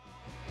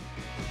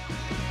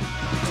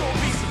Don't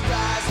be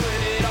surprised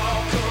when it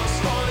all comes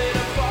falling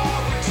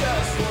apart with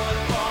just one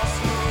false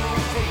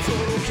move from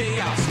total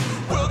chaos.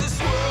 Will this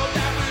world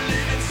that we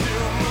live in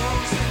still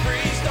moves and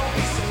breathes? Don't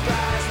be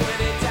surprised when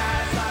it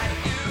dies like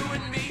you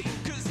and me,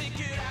 'cause it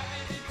could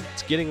happen.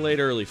 It's getting late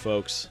early,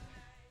 folks.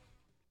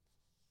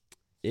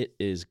 It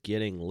is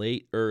getting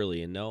late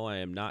early, and no, I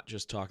am not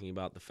just talking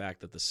about the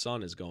fact that the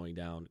sun is going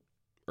down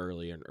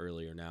earlier and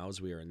earlier now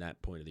as we are in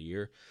that point of the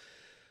year.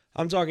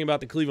 I'm talking about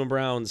the Cleveland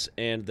Browns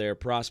and their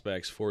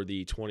prospects for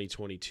the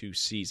 2022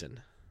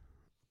 season.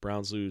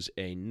 Browns lose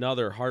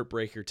another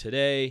heartbreaker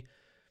today,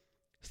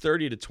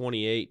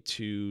 30-28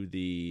 to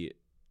the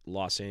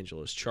Los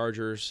Angeles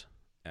Chargers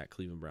at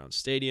Cleveland Browns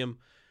Stadium.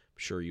 I'm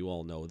sure you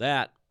all know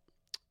that,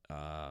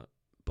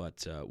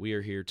 but we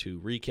are here to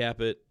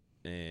recap it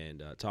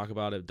and talk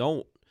about it.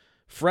 Don't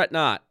fret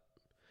not.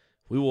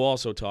 We will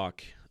also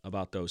talk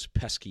about those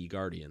pesky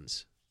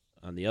Guardians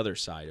on the other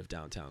side of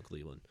downtown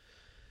Cleveland.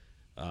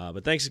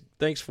 But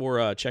thanks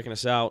for checking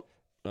us out.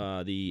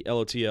 The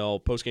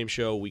LOTL postgame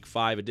show, Week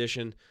 5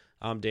 edition.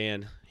 I'm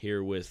Dan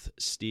here with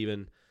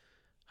Steven.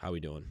 How we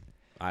doing?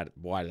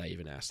 Why did I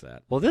even ask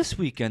that? Well, this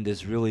weekend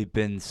has really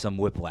been some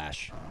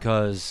whiplash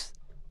because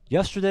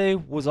yesterday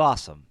was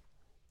awesome.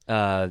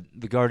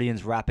 The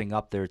Guardians wrapping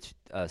up their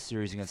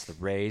series against the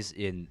Rays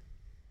in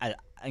an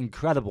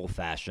incredible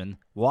fashion.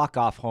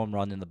 Walk-off home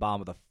run in the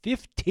bottom of the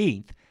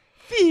 15th.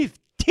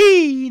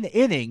 15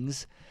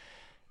 innings.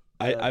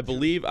 I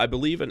believe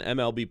an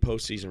MLB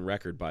postseason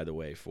record, by the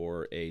way,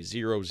 for a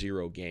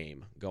 0-0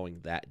 game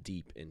going that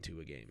deep into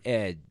a game.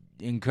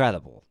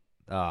 Incredible.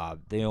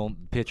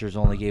 Pitchers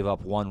only gave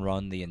up one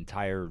run the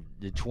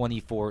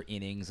 24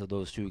 innings of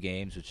those two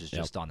games, which is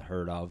just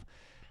unheard of.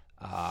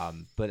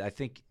 But I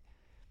think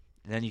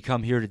then you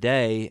come here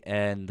today,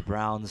 and the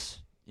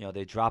Browns,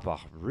 they drop a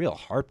real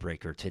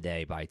heartbreaker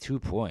today by 2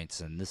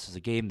 points. And this is a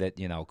game that,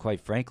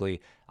 quite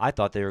frankly, I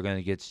thought they were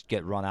going to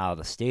get run out of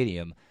the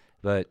stadium.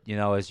 But,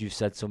 as you've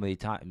said so many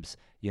times,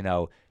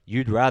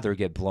 you'd rather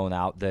get blown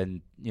out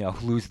than,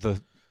 lose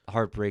the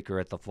heartbreaker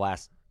at the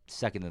last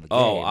second of the game.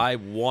 Oh, I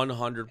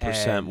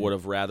 100% would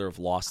have rather have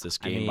lost this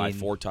game by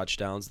 4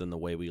 touchdowns than the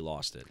way we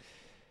lost it.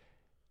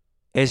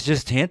 It's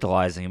just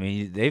tantalizing. I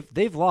mean,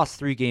 they've lost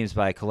 3 games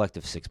by a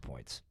collective 6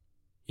 points.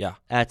 Yeah.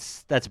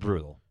 That's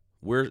brutal.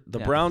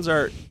 Browns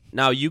are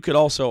now. You could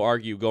also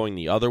argue going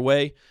the other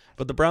way,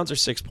 but the Browns are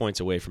 6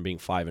 points away from being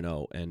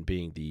 5-0 and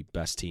being the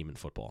best team in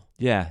football.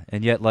 Yeah,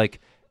 and yet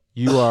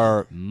you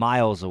are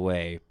miles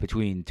away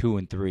between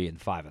 2-3 and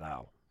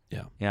 5-0.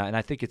 Yeah. Yeah, and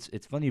I think it's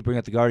funny you bring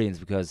up the Guardians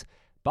because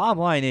bottom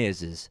line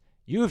is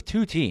you have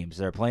 2 teams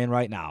that are playing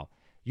right now.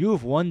 You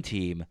have one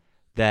team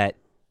that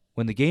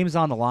when the game's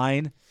on the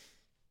line,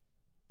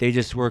 they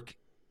just work.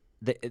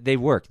 They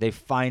work. They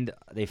find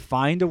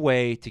a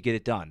way to get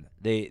it done.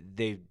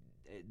 They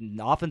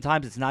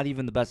oftentimes it's not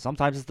even the best.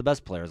 Sometimes it's the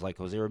best players like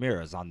Jose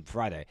Ramirez on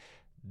Friday.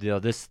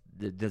 This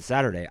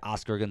Saturday,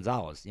 Oscar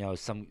Gonzalez.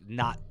 Some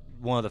not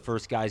one of the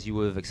first guys you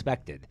would have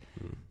expected.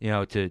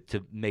 To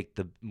make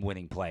the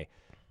winning play.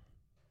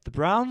 The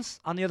Browns,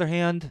 on the other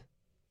hand,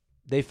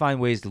 they find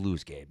ways to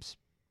lose games.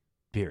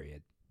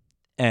 Period.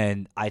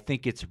 And I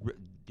think it's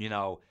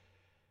the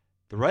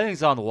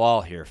writing's on the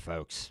wall here,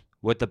 folks.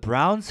 What the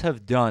Browns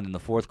have done in the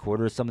fourth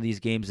quarter of some of these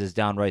games is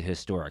downright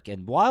historic.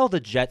 And while the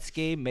Jets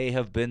game may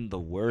have been the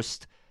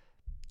worst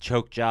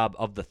choke job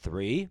of the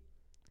 3,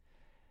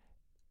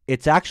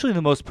 it's actually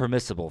the most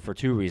permissible for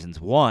 2 reasons.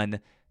 One,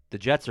 the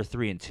Jets are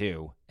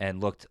 3-2 and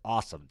looked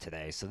awesome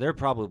today, so they're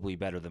probably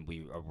better than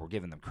we were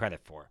giving them credit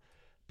for.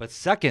 But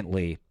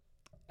secondly,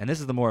 and this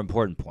is the more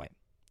important point,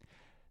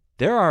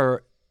 there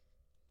are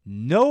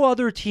no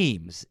other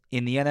teams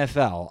in the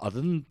NFL,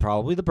 other than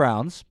probably the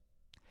Browns,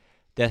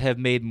 that have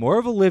made more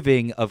of a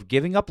living of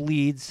giving up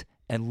leads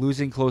and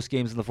losing close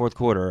games in the fourth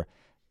quarter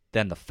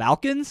than the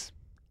Falcons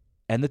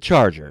and the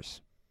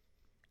Chargers.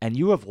 And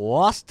you have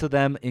lost to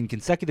them in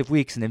consecutive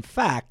weeks. And in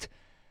fact,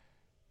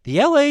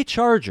 the LA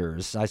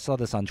Chargers, I saw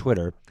this on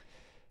Twitter,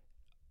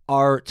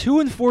 are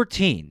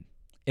 2-14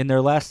 in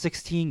their last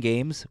 16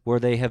 games where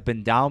they have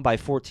been down by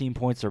 14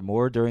 points or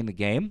more during the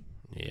game.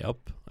 Yep,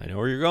 I know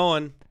where you're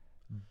going.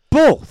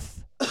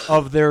 Both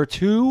of their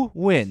 2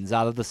 wins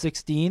out of the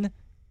 16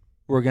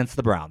 were against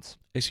the Browns.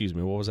 Excuse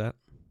me, what was that?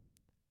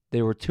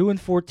 They were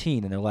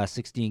 2-14 in their last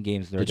 16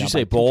 games. Did you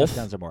say both?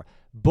 Touchdowns or more.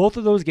 Both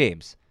of those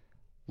games,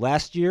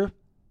 last year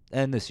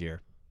and this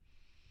year.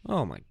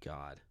 Oh my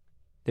God!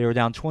 They were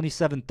down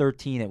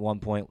 27-13 at one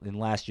point in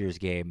last year's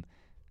game,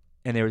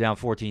 and they were down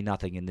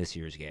 14-0 in this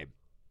year's game.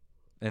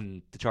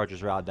 And the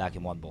Chargers rallied back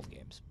and won both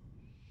games.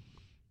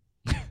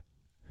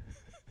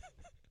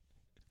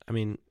 I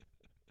mean,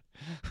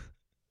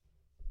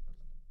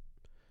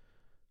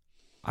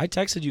 I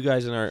texted you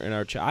guys in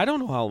our chat. I don't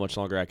know how much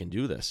longer I can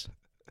do this.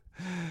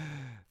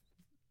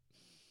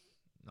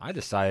 I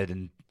decided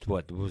in,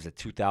 what was it,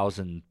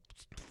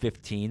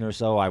 2015 or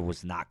so, I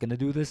was not going to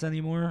do this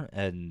anymore.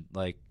 And,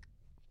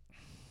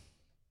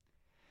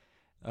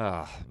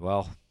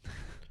 well.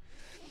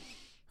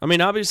 I mean,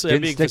 obviously,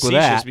 I'm being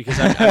facetious because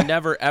I'm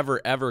never,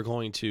 ever, ever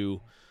going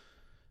to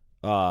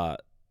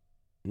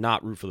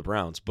not root for the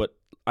Browns. But,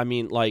 I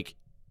mean, like,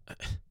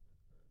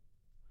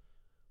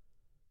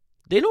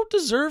 they don't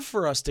deserve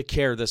for us to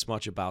care this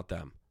much about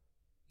them.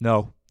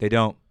 No, they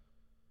don't.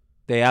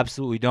 They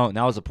absolutely don't. And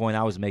that was a point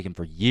I was making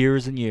for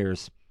years and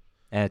years,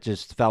 and it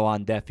just fell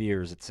on deaf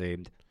ears, it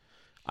seemed.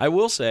 I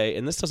will say,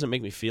 and this doesn't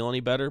make me feel any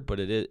better, but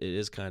it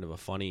is kind of a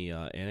funny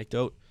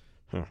anecdote.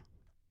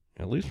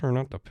 At least we're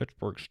not the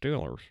Pittsburgh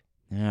Steelers.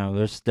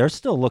 Yeah, they're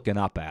still looking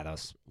up at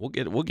us. We'll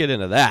get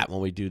into that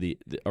when we do the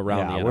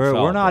around the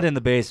NFL. We're not in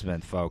the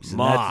basement, folks. And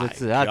My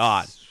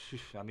God.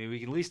 I mean, we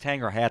can at least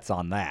hang our hats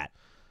on that.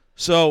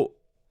 So,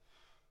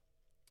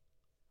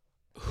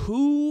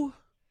 who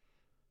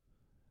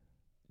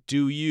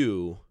do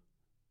you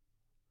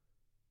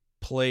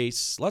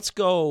place? Let's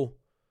go.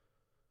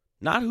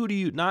 Not who do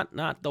you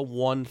not the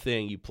one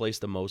thing you place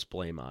the most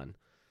blame on.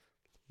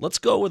 Let's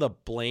go with a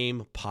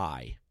blame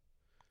pie.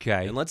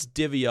 Okay. And let's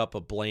divvy up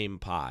a blame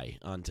pie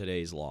on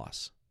today's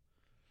loss.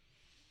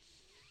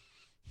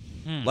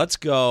 Let's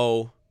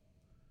go,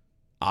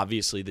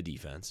 obviously, the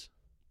defense.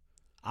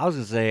 I was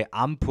going to say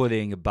I'm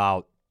putting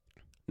about.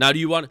 Now, do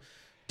you want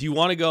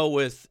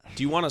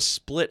to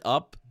split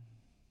up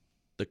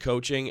the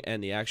coaching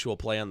and the actual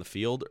play on the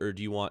field, or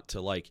do you want to,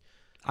 like,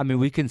 I mean,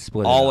 we can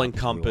split all it up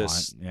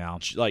encompass, if we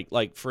want.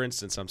 like for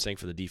instance, I'm saying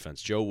for the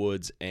defense, Joe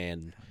Woods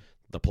and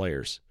the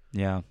players.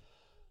 Yeah.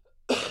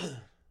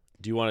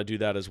 Do you want to do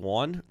that as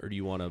one, or do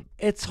you want to?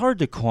 It's hard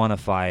to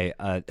quantify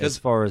as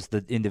far as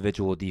the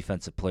individual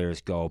defensive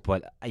players go,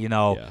 but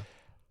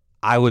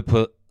I would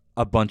put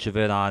a bunch of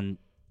it on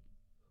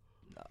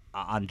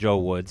Joe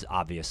Woods,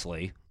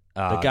 obviously.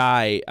 The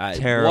guy,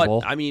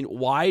 terrible. I mean,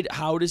 why?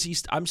 How does he?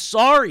 I'm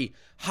sorry.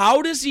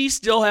 How does he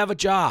still have a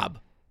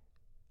job?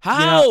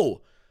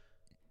 How?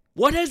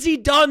 What has he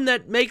done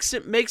that makes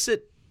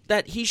it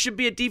that he should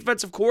be a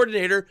defensive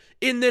coordinator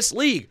in this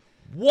league?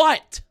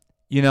 What?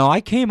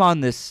 I came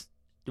on this.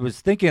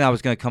 Was thinking I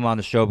was going to come on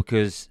the show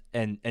because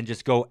and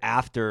just go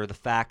after the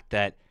fact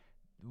that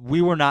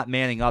we were not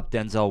manning up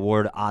Denzel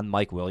Ward on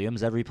Mike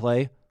Williams every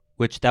play,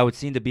 which that would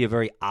seem to be a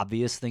very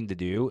obvious thing to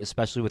do,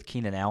 especially with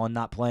Keenan Allen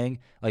not playing.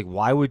 Like,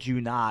 why would you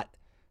not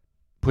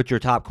put your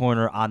top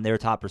corner on their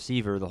top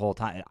receiver the whole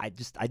time? I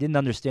didn't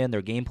understand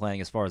their game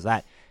planning as far as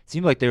that. It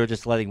seemed like they were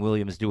just letting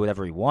Williams do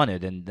whatever he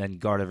wanted and then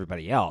guard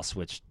everybody else,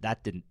 which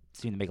that didn't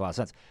seem to make a lot of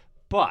sense.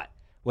 But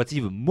what's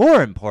even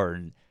more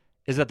important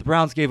is that the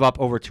Browns gave up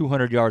over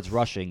 200 yards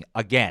rushing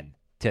again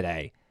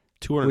today.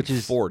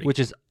 240. Which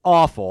is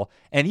awful,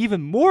 and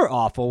even more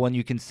awful when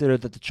you consider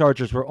that the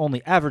Chargers were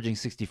only averaging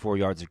 64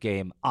 yards a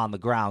game on the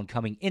ground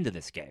coming into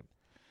this game.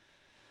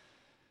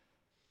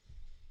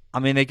 I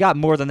mean, they got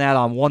more than that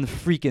on one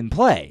freaking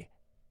play.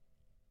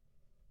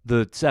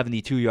 The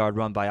 72-yard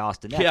run by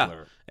Austin Eckler.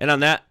 Yeah, and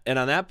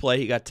on that play,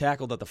 he got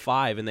tackled at the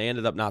 5, and they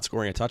ended up not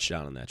scoring a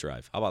touchdown on that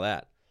drive. How about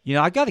that?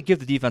 I got to give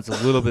the defense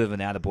a little bit of an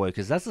attaboy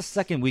because that's the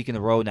second week in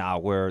a row now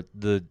where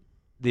the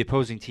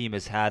opposing team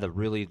has had a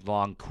really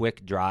long,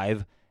 quick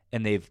drive,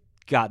 and they've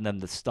gotten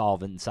them to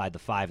stall inside the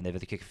 5, and they've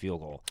had to kick a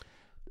field goal.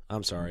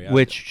 I'm sorry.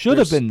 Which should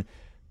have been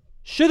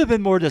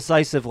more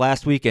decisive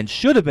last week and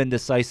should have been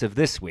decisive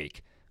this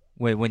week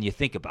when you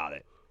think about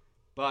it.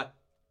 But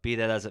be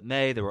that as it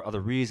may, there were other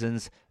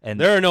reasons.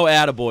 And there are no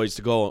attaboys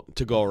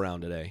to go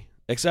around today,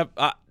 except,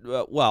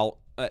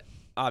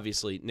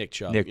 obviously Nick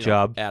Chubb.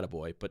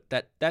 Attaboy, but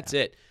that's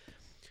it.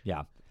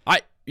 Yeah.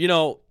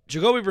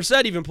 Jacoby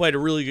Brissett even played a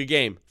really good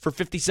game for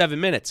 57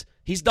 minutes.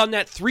 He's done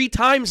that 3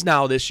 times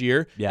now this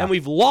year, and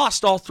we've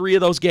lost all 3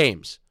 of those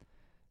games.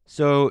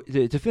 So,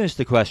 to finish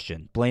the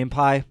question, blame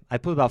pie, I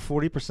put about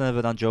 40% of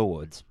it on Joe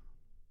Woods.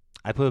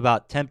 I put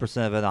about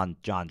 10% of it on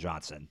John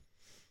Johnson,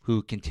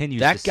 who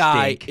continues to stink. That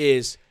guy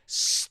is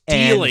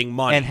stealing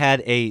money. And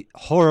had a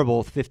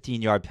horrible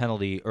 15-yard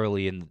penalty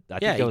early in, I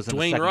think it was in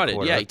the second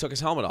quarter. Yeah, he took his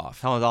helmet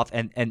off.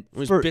 And he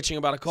was for bitching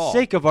about a call.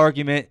 Sake of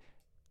argument,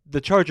 the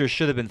Chargers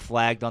should have been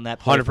flagged on that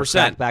play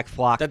 100%. Back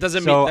flock. That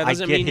doesn't I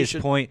mean get his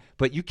point,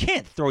 but you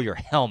can't throw your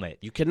helmet.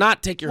 You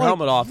cannot take your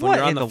helmet off when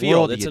you're on the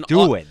field. What in the world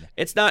are you doing?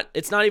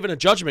 It's not even a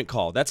judgment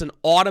call. That's an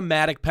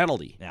automatic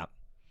penalty. Yeah.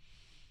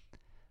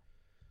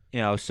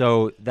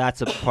 So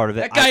that's a part of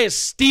it. That guy is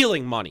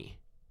stealing money.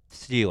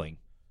 Stealing.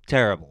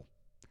 Terrible.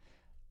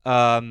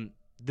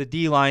 The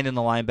D-line and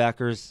the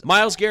linebackers.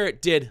 Myles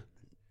Garrett did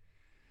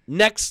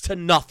next to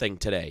nothing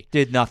today.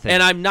 Did nothing.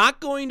 And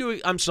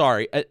I'm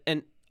sorry.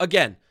 And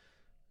again,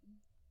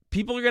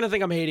 people are going to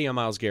think I'm hating on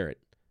Myles Garrett.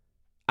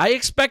 I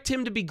expect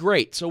him to be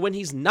great. So when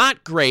he's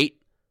not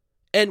great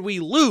and we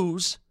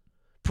lose,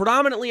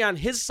 predominantly on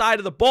his side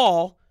of the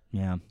ball,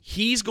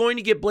 he's going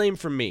to get blamed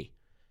from me.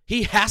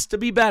 He has to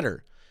be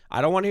better.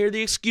 I don't want to hear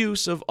the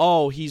excuse of,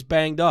 he's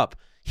banged up.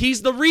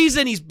 He's the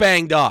reason he's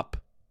banged up.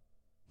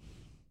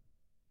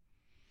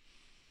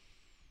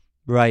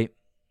 Right.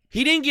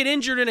 He didn't get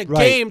injured in a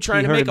game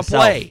trying to make a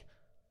play.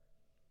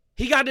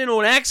 He got into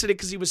an accident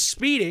because he was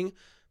speeding,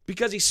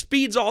 because he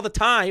speeds all the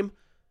time,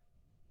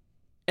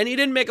 and he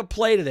didn't make a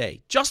play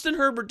today. Justin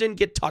Herbert didn't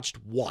get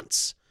touched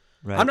once.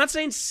 Right. I'm not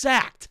saying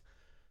sacked.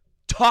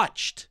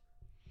 Touched.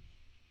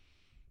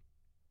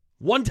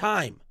 One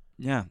time.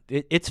 Yeah,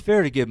 it's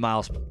fair to give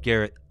Myles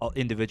Garrett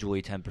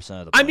individually 10% of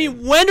the I blame.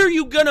 mean, when are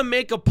you going to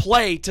make a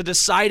play to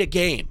decide a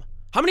game?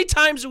 How many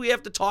times do we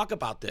have to talk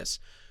about this?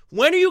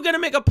 When are you going to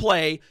make a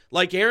play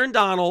like Aaron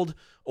Donald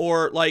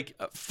or like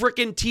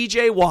frickin'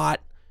 TJ Watt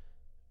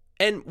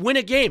and win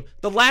a game?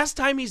 The last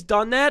time he's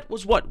done that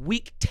was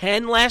week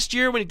 10 last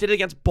year when he did it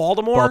against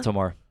Baltimore?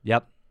 Baltimore,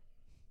 yep.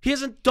 He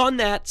hasn't done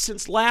that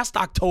since last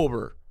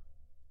October.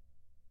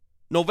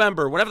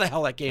 November, whatever the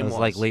hell that game was. It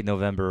was like late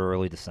November or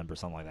early December,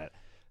 something like that.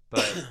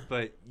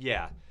 But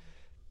yeah.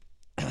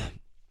 And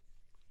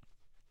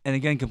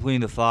again,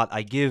 completing the thought,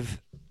 I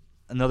give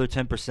another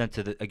 10%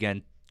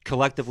 to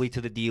collectively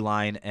to the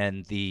D-line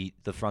and the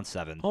front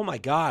seven. Oh, my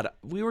God.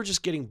 We were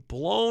just getting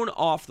blown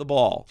off the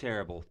ball.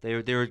 Terrible. They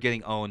were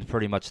getting owned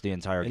pretty much the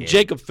entire game. And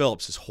Jacob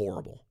Phillips is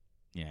horrible.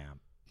 Yeah.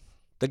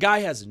 The guy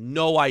has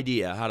no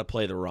idea how to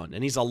play the run,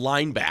 and he's a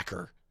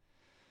linebacker.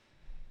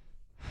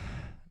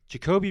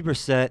 Jacoby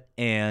Brissett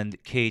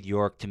and Cade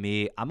York, to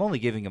me, I'm only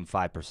giving him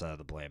 5% of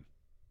the blame,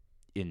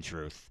 in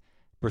truth.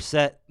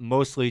 Brissett,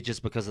 mostly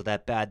just because of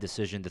that bad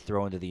decision to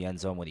throw into the end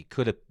zone when he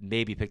could have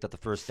maybe picked up the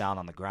first down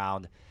on the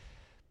ground.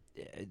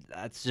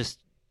 That's just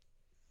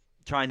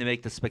trying to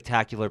make the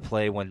spectacular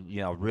play when,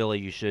 really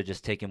you should have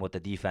just taken what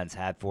the defense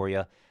had for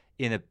you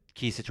in a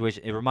key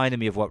situation. It reminded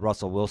me of what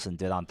Russell Wilson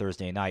did on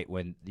Thursday night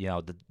when,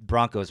 the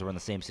Broncos were in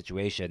the same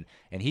situation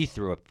and he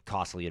threw a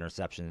costly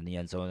interception in the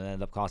end zone and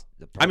ended up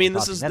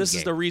this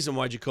is the reason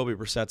why Jacoby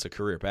Brissett's a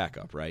career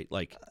backup, right?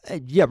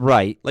 Yeah,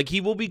 right. Like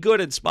he will be good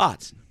in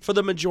spots. For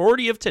the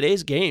majority of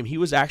today's game, he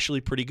was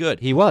actually pretty good.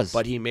 He was.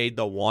 But he made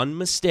the one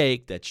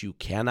mistake that you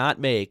cannot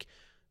make.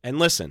 And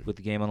listen. With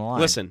the game on the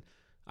line. Listen,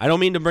 I don't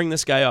mean to bring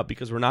this guy up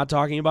because we're not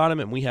talking about him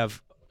and we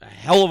have a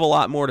hell of a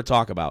lot more to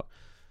talk about.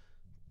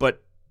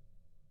 But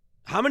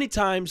how many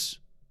times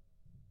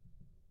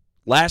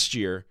last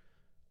year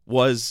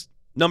was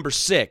number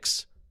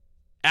 6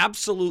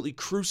 absolutely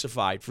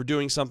crucified for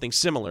doing something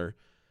similar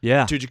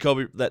to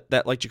Jacoby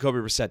that like Jacoby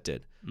Brissett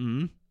did?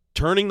 Mm-hmm.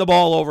 Turning the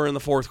ball over in the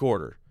fourth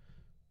quarter.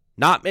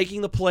 Not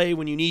making the play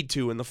when you need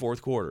to in the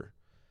fourth quarter.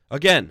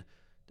 Again,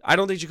 I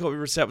don't think Jacoby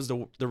Brissett was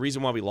the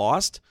reason why we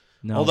lost.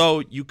 No.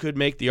 Although you could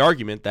make the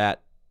argument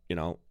that,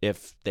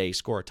 if they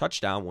score a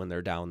touchdown when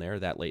they're down there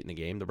that late in the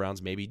game, the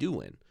Browns maybe do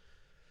win.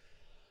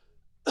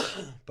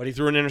 But he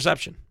threw an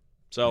interception.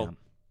 So,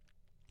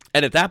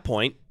 and at that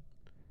point,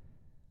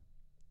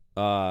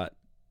 I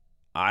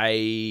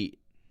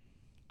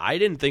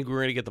didn't think we were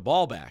going to get the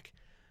ball back.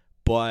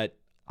 But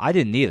I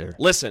didn't either.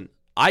 Listen,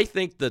 I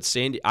think that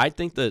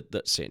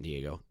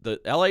the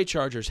LA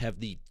Chargers have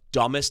the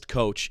dumbest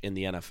coach in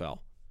the NFL.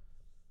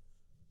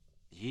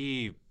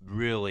 He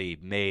really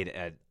made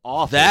an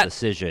awful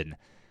decision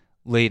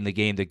late in the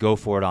game to go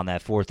for it on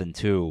that 4th and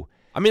 2.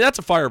 I mean, that's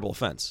a fireable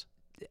offense.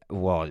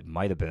 Well, it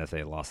might have been if they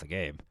had lost the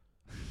game.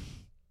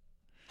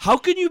 How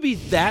can you be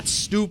that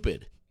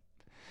stupid?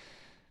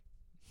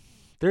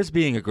 There's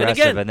being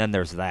aggressive, and then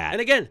there's that. And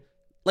again,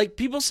 like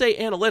people say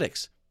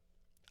analytics.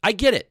 I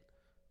get it.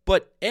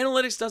 But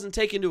analytics doesn't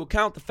take into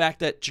account the fact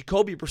that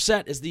Jacoby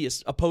Brissett is the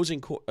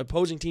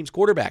opposing team's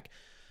quarterback.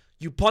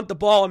 You punt the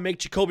ball and make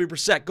Jacoby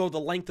Brissett go the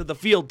length of the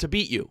field to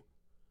beat you.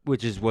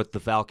 Which is what the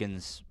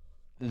Falcons...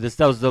 would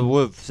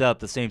have set up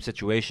the same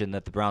situation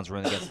that the Browns were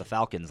in against the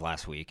Falcons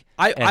last week.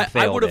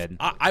 I would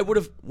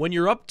have, when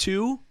you're up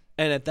 2,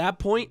 and at that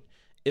point,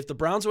 if the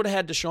Browns would have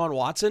had Deshaun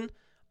Watson,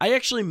 I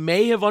actually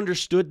may have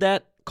understood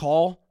that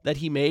call that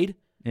he made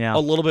a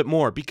little bit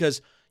more,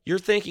 because you're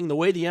thinking the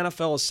way the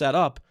NFL is set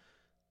up,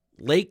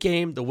 late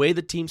game, the way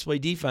the teams play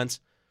defense,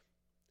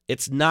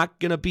 it's not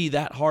going to be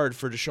that hard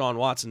for Deshaun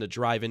Watson to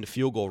drive into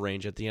field goal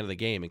range at the end of the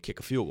game and kick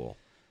a field goal.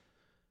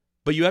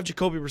 But you have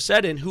Jacoby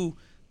Brissett in, who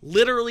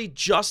literally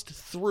just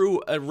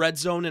threw a red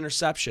zone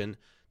interception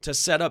to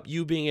set up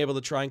you being able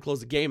to try and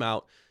close the game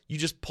out. You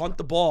just punt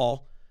the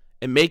ball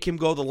and make him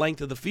go the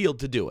length of the field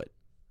to do it.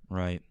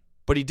 Right.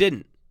 But he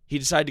didn't. He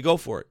decided to go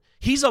for it.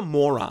 He's a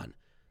moron.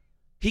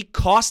 He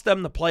cost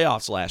them the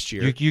playoffs last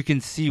year. You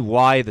can see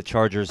why the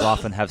Chargers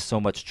often have so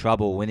much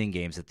trouble winning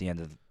games at the end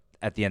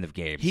of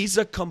games. He's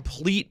a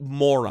complete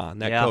moron,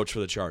 that coach for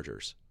the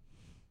Chargers.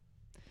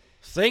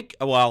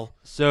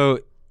 So,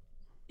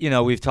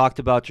 we've talked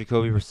about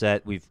Jacoby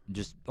Brissett. We've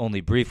just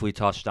only briefly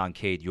touched on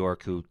Cade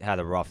York, who had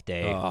a rough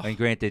day. And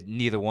granted,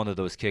 neither one of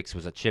those kicks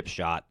was a chip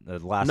shot. The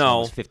last one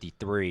was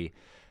 53.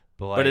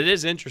 But it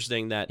is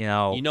interesting that,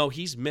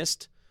 he's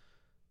missed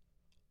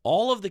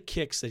all of the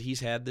kicks that he's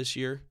had this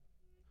year.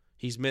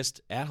 He's missed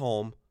at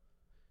home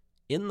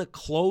in the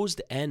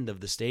closed end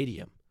of the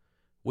stadium,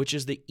 which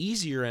is the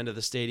easier end of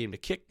the stadium to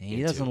kick into.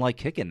 He doesn't like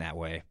kicking that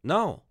way.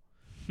 No.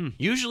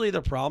 Usually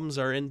the problems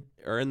are in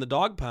the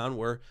dog pound,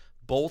 where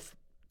both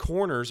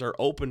corners are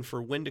open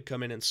for wind to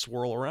come in and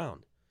swirl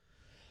around.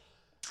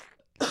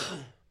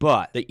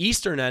 But the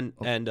eastern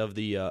end of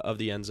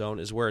the end zone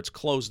is where it's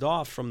closed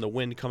off from the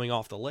wind coming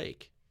off the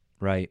lake.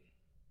 Right.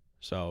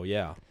 So,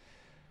 yeah.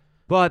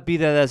 But be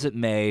that as it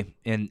may,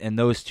 and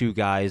those two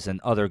guys and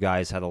other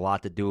guys had a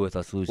lot to do with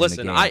us losing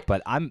the game.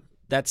 But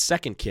that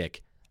second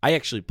kick, I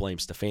actually blame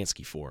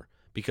Stefanski for,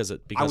 because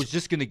I was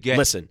just gonna get.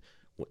 listen,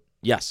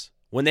 yes,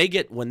 when they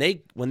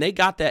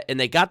got that and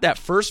they got that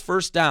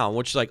first down,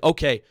 which is like,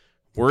 okay,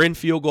 we're in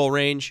field goal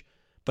range,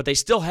 but they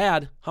still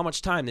had how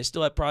much time? They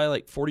still had probably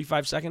like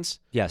 45 seconds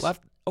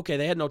left. Okay,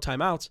 they had no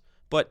timeouts,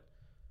 but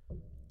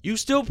you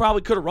still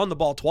probably could have run the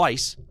ball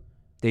twice.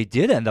 They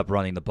did end up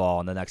running the ball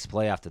on the next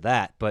play after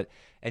that.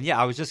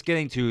 I was just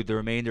getting to the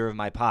remainder of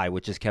my pie,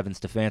 which is Kevin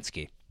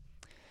Stefanski.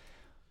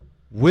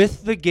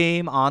 With the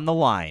game on the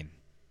line,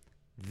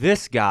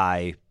 this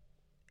guy,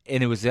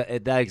 and it was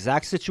that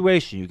exact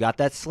situation. You got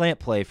that slant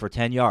play for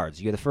 10 yards.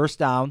 You get a first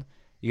down.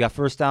 You got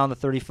first down to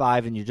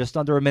 35, and you're just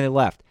under a minute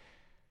left.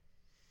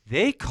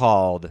 They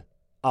called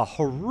a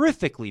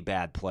horrifically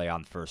bad play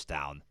on first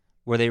down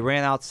where they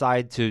ran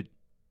outside to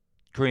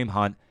Kareem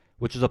Hunt,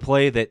 which was a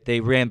play that they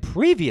ran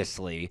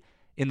previously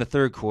in the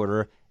third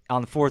quarter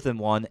on 4th and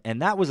 1,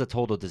 and that was a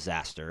total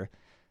disaster.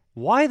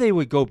 Why they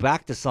would go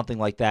back to something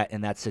like that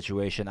in that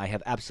situation, I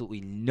have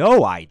absolutely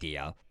no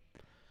idea.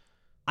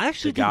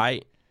 Keep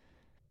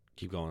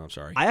going. I'm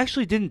sorry. I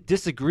actually didn't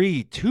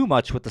disagree too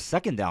much with the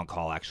second down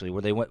call, actually,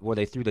 where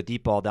they threw the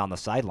deep ball down the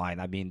sideline.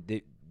 I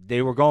mean,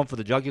 they were going for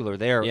the jugular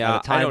there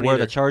at a time where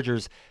the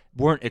Chargers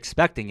weren't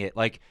expecting it.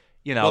 Like,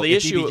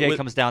 if DBJ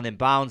comes down in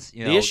bounds,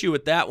 The issue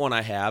with that one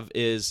I have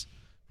is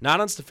not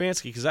on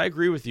Stefanski, because I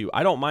agree with you.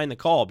 I don't mind the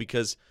call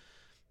because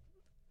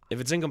if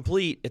it's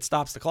incomplete, it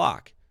stops the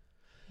clock.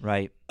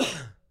 Right.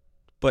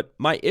 But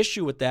my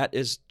issue with that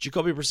is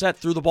Jacoby Brissett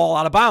threw the ball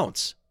out of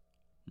bounds.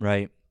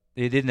 Right.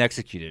 They didn't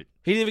execute it.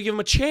 He didn't even give him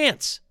a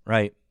chance.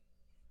 Right.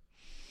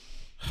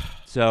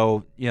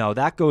 So,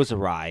 that goes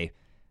awry.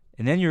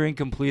 And then you're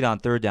incomplete on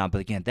third down.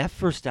 But again, that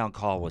first down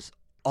call was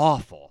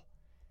awful.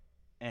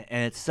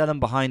 And it set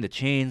them behind the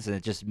chains, and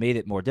it just made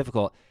it more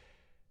difficult.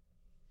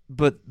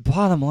 But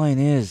bottom line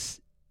is,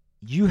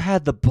 you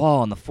had the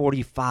ball on the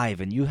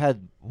 45, and you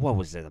had, what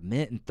was it,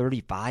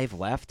 1:35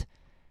 left?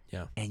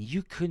 Yeah. And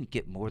you couldn't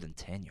get more than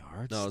 10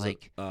 yards? No, it was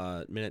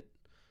a minute.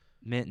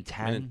 Minute and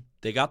 10?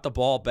 They got the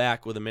ball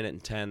back with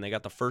 1:10. They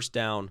got the first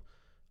down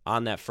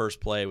on that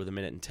first play with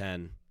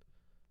 1:10.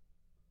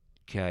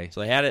 Okay.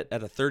 So they had it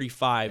at a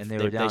 35. And they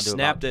were down to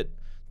snapped it.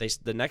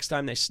 The next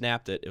time they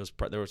snapped it,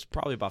 there was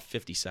probably about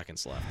 50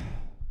 seconds left.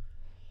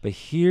 But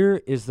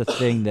here is the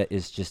thing that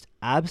is just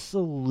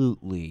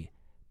absolutely,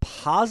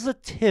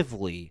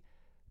 positively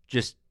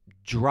just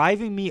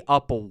driving me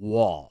up a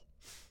wall.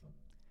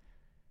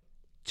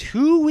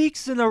 2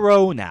 weeks in a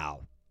row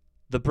now,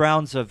 the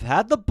Browns have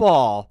had the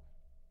ball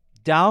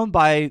down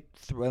by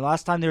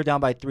last time they were down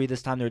by 3,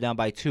 this time they were down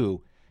by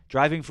 2,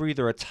 driving for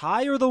either a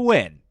tie or the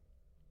win.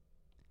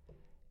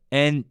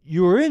 And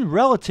you were in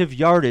relative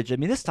yardage. I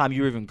mean, this time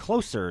you were even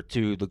closer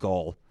to the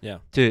goal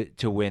to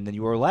win than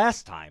you were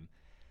last time.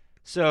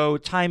 So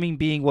timing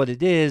being what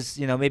it is,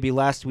 maybe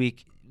last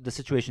week the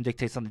situation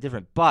dictates something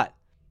different. But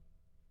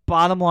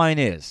bottom line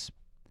is,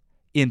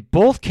 in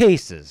both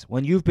cases,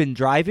 when you've been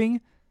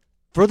driving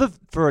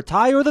for a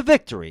tie or the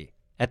victory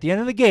at the end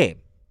of the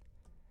game,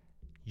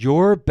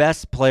 your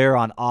best player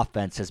on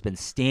offense has been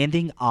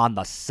standing on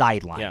the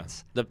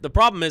sidelines. Yeah. The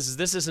problem is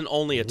this isn't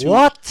only a 2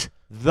 What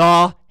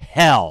the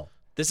hell?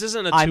 This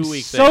isn't a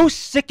 2-week thing. I'm so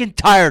sick and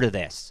tired of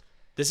this.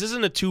 This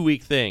isn't a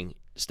 2-week thing.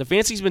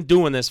 Stefanski's been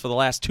doing this for the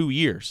last 2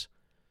 years.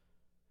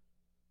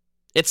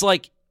 It's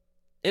like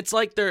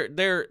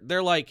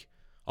they're like,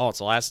 oh, it's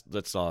the last.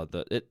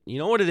 You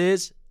know what it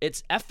is?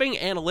 It's effing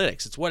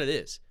analytics. It's what it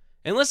is.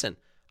 And listen,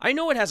 I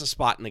know it has a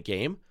spot in the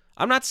game.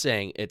 I'm not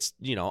saying it's,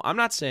 I'm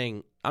not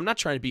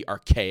trying to be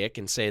archaic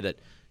and say that,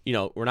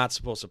 we're not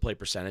supposed to play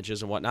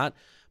percentages and whatnot,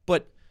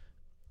 but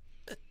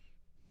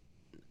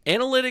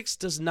analytics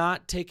does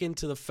not take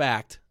into the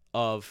fact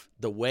of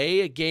the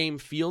way a game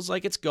feels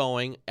like it's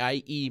going,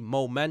 i.e.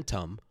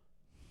 momentum,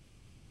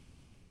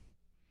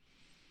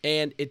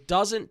 and it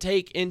doesn't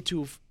take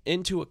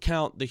into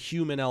account the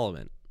human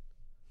element.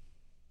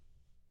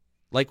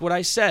 Like what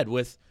I said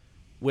with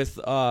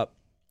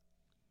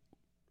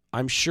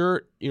I'm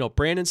sure,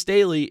 Brandon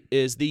Staley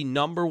is the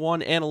number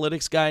one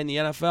analytics guy in the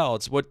NFL.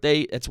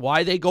 It's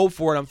why they go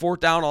for it on 4th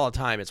down all the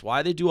time. It's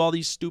why they do all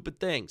these stupid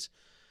things.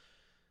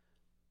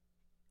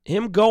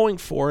 Him going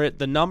for it,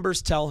 the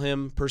numbers tell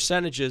him,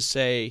 percentages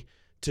say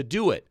to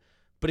do it.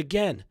 But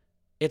again,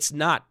 it's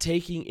not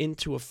taking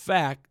into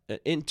effect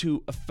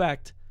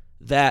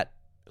that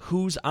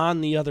who's on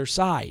the other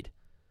side.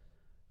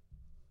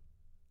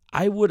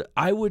 I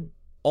would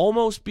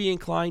almost be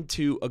inclined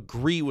to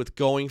agree with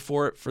going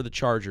for it for the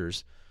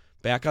Chargers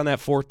back on that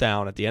 4th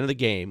down at the end of the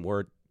game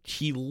where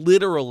he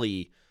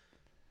literally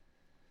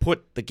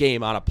put the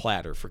game on a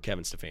platter for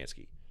Kevin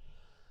Stefanski.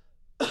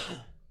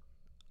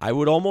 I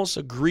would almost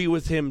agree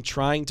with him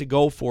trying to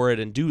go for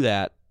it and do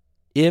that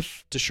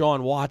if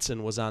Deshaun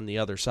Watson was on the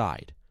other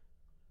side.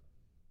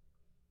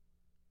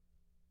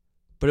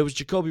 But it was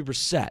Jacoby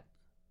Brissett.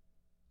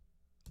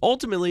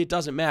 Ultimately, it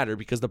doesn't matter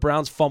because the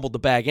Browns fumbled the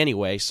bag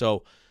anyway,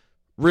 so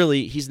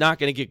really, he's not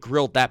going to get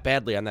grilled that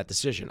badly on that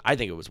decision. I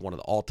think it was one of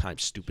the all-time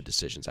stupid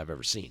decisions I've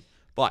ever seen.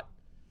 But,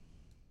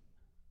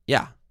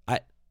 yeah,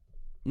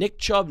 Nick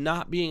Chubb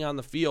not being on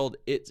the field,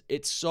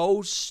 it's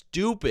so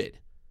stupid.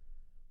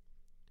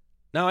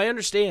 Now, I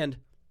understand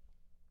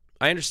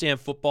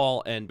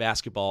football and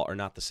basketball are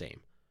not the same.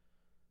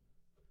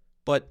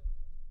 But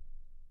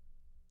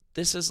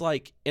this is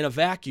like, in a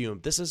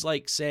vacuum, this is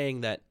like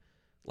saying that,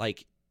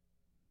 like,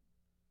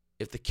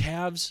 if the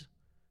Cavs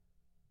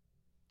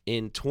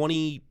in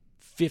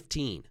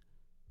 2015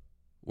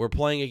 were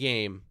playing a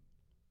game,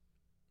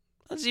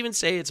 let's even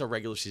say it's a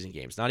regular season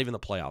game. It's not even the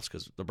playoffs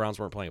because the Browns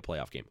weren't playing a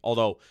playoff game.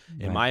 Although,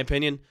 in my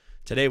opinion,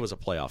 today was a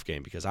playoff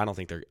game because I don't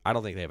think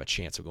they have a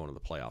chance of going to the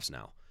playoffs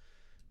now.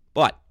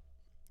 But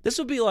this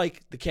would be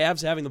like the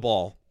Cavs having the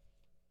ball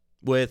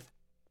with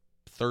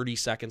 30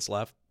 seconds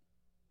left.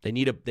 They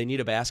need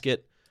a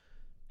basket,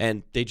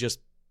 and they just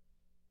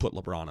put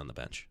LeBron on the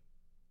bench.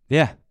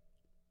 Yeah.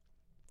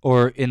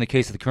 Or in the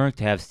case of the current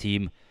Cavs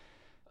team,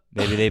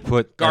 maybe they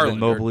put Garland, Evan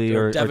Mobley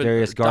or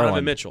Darius Donovan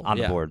Garland Mitchell on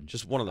the board.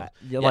 Just one of them.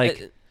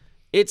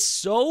 It's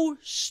so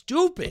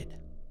stupid.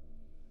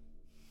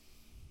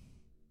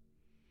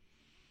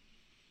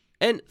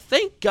 And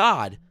thank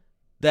God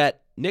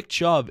that Nick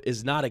Chubb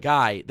is not a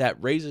guy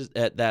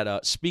that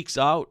speaks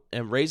out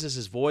and raises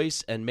his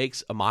voice and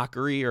makes a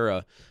mockery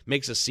or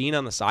makes a scene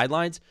on the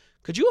sidelines.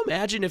 Could you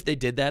imagine if they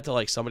did that to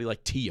like somebody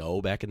like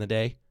T.O. back in the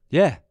day?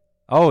 Yeah.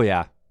 Oh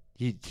yeah.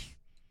 You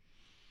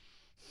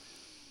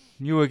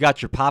would have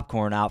got your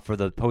popcorn out for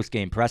the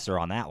post-game presser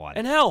on that one.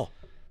 And hell,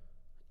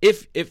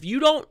 if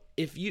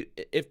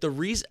the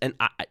reason, and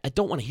I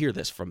don't want to hear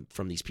this from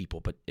these people,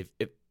 but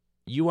if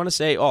you want to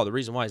say, oh, the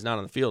reason why he's not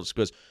on the field is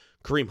because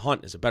Kareem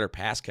Hunt is a better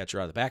pass catcher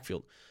out of the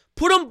backfield,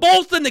 put them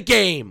both in the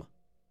game.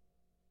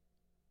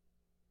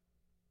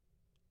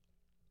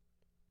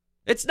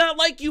 It's not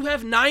like you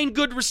have 9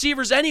 good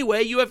receivers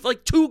anyway. You have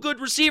like 2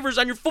 good receivers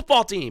on your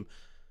football team.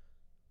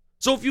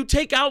 So if you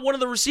take out one of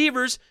the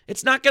receivers,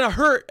 it's not going to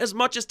hurt as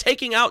much as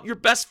taking out your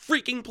best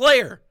freaking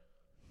player.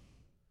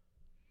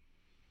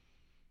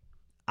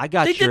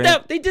 They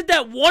did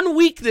that 1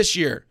 week this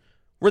year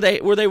where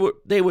they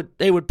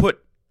would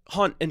put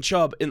Hunt and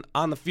Chubb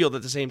on the field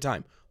at the same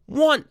time.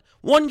 One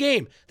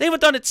game. They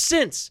haven't done it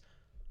since.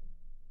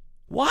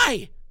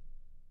 Why?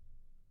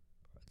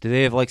 Do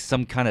they have like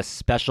some kind of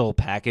special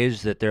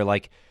package that they're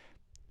like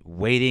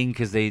waiting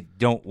because they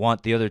don't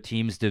want the other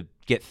teams to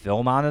get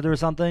film on it or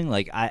something?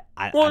 Like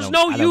there's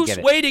no use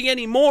waiting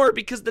anymore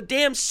because the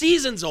damn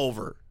season's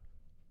over.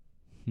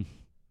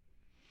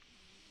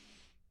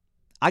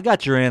 I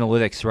got your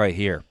analytics right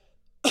here.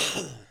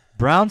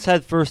 Browns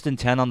had 1st and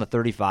 10 on the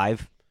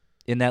 35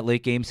 in that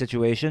late game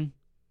situation.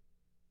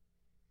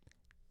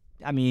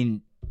 I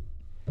mean,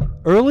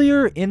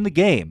 earlier in the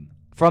game,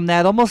 from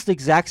that almost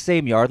exact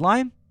same yard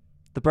line,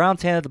 the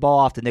Browns handed the ball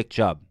off to Nick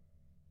Chubb.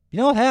 You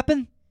know what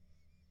happened?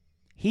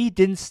 He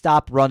didn't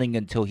stop running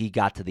until he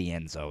got to the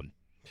end zone.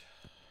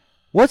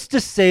 What's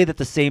to say that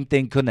the same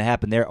thing couldn't have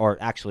happened there? Or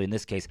actually, in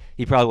this case,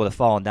 he probably would have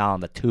fallen down on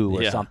the 2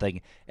 or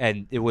something,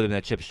 and it would have been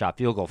a chip shot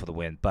field goal for the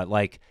win. But,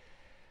 like,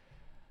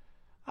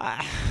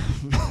 I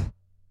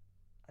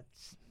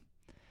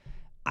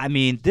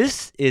mean,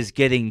 this is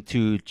getting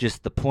to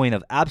just the point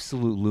of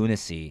absolute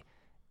lunacy,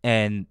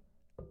 and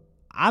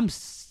I'm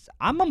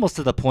almost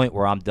to the point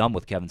where I'm done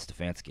with Kevin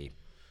Stefanski.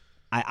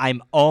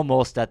 I'm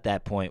almost at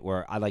that point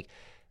where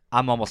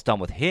I'm almost done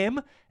with him,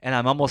 and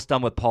I'm almost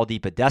done with Paul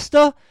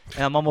DePodesta,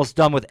 and I'm almost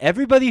done with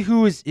everybody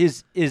who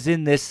is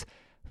in this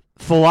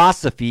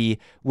philosophy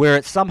where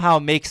it somehow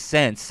makes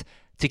sense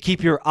to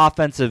keep your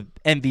offensive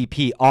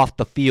MVP off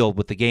the field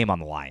with the game on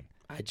the line.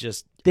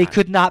 They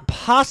could not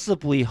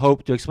possibly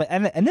hope to explain.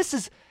 And this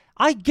is,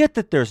 I get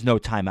that there's no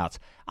timeouts.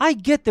 I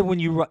get that when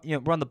you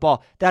run the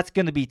ball, that's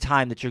going to be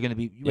time that you're going to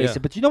be wasted.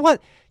 Yeah. But you know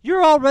what?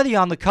 You're already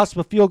on the cusp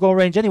of field goal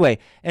range anyway.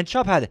 And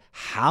Chubb had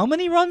how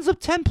many runs of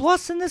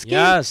 10-plus in this game?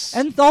 Yes.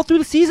 And all through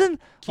the season?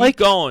 Keep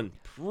going.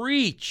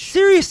 Preach.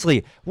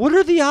 Seriously. What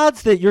are the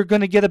odds that you're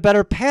going to get a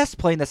better pass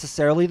play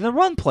necessarily than a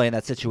run play in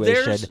that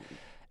situation?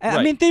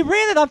 I mean, they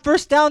ran it on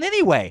 1st down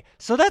anyway.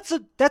 So that's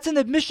an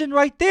admission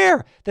right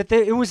there that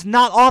it was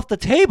not off the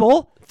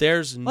table.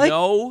 There's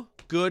no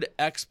good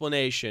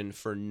explanation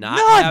for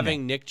not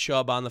having Nick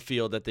Chubb on the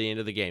field at the end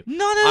of the game.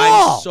 None at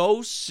all. I'm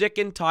so sick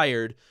and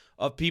tired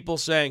of people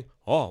saying,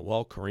 oh,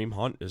 well, Kareem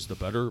Hunt is the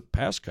better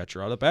pass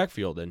catcher out of the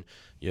backfield, and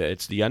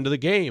it's the end of the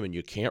game, and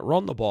you can't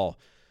run the ball.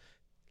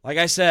 Like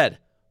I said,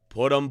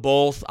 put them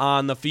both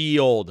on the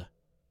field.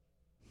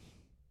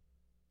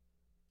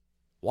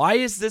 Why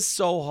is this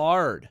so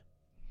hard?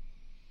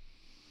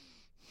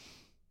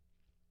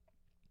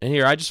 And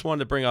here, I just wanted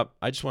to bring up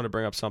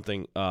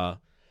something.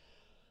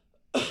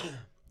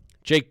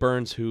 Jake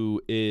Burns,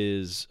 who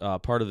is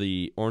part of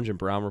the Orange and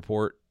Brown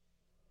Report,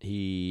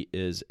 he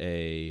is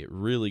a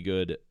really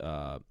good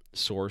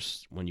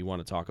source when you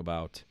want to talk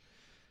about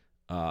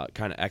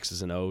kind of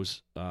X's and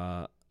O's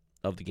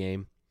of the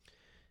game.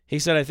 He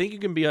said, I think you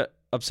can be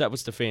upset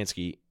with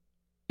Stefanski,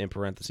 in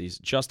parentheses,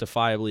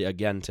 justifiably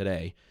again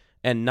today,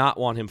 and not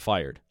want him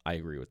fired. I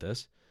agree with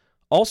this.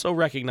 Also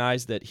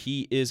recognize that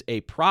he is a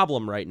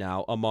problem right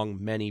now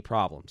among many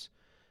problems.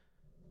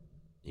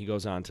 He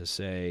goes on to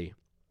say,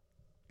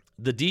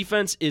 The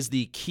defense is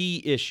the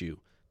key issue,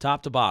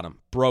 top to bottom,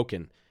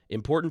 broken.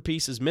 Important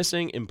pieces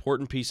missing,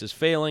 important pieces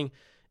failing.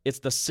 It's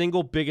the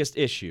single biggest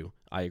issue.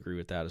 I agree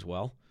with that as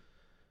well.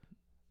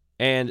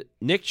 And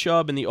Nick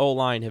Chubb and the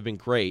O-line have been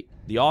great.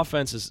 The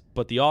offense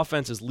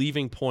is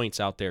leaving points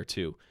out there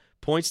too.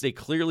 Points they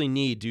clearly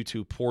need due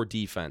to poor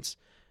defense.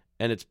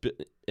 And it's,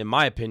 in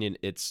my opinion,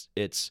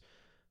 it's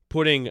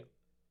putting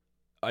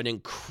an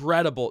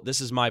incredible,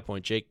 this is my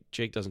point,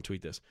 Jake doesn't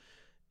tweet this.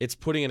 It's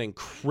putting an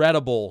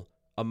incredible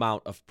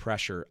amount of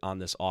pressure on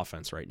this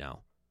offense right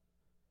now.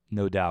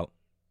 No doubt.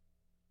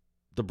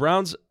 The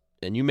Browns,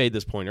 and you made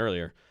this point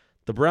earlier,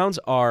 the Browns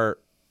are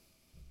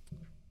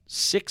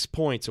 6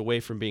 points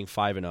away from being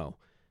 5-0.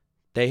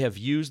 They have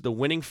used the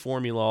winning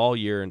formula all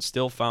year and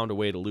still found a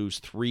way to lose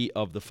 3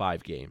 of the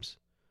 5 games.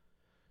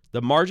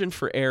 The margin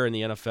for error in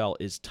the NFL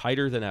is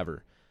tighter than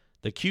ever.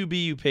 The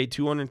QB you paid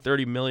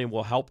 $230 million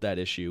will help that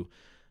issue,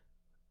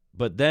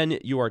 but then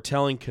you are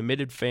telling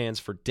committed fans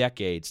for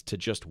decades to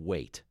just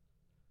wait.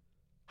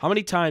 How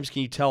many times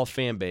can you tell a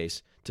fan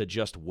base to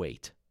just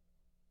wait?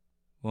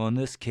 Well, in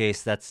this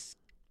case, that's,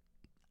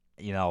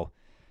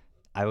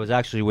 I was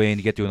actually waiting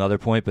to get to another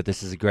point, but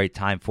this is a great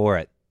time for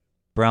it.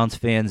 Browns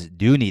fans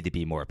do need to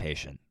be more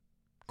patient,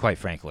 quite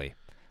frankly.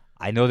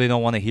 I know they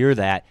don't want to hear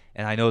that,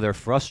 and I know they're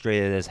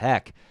frustrated as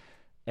heck.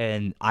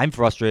 And I'm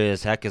frustrated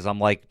as heck because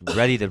I'm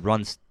ready to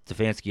run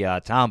Stefanski out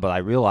of town, but I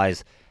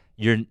realize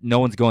no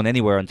one's going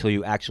anywhere until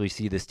you actually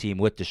see this team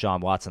with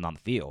Deshaun Watson on the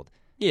field.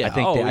 Yeah, I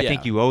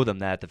think you owe them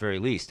that at the very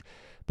least.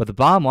 But the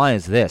bottom line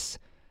is this.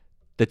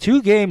 The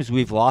 2 games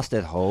we've lost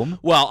at home.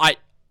 Well,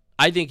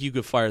 I think you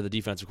could fire the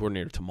defensive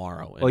coordinator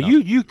tomorrow. Well,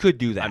 you could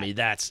do that. I mean,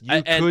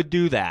 could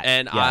do that.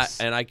 And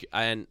yes.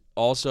 and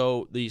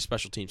also the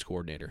special teams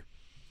coordinator.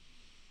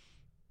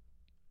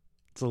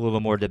 It's a little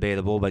more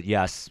debatable, but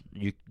yes,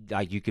 you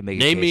can make a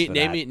name case me for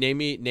name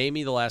that.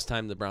 me the last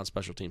time the Browns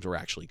special teams were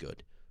actually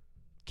good.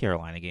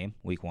 Carolina game,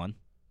 week 1.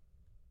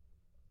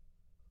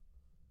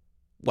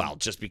 Well,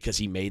 just because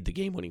he made the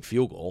game-winning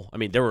field goal. I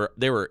mean, there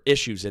were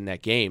issues in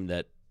that game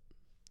that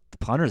the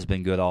punter's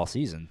been good all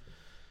season.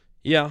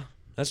 Yeah,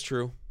 that's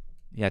true.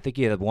 Yeah, I think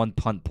he had 1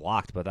 punt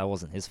blocked, but that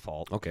wasn't his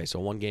fault. Okay, so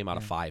 1 game out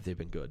of 5, they've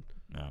been good.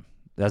 No,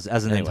 as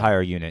an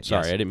entire unit.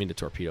 Sorry, yes. I didn't mean to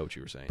torpedo what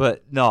you were saying.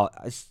 But no,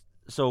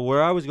 so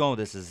where I was going with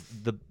this is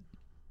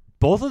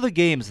both of the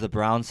games the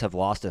Browns have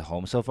lost at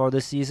home so far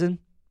this season,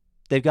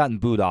 they've gotten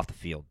booed off the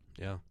field.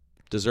 Yeah,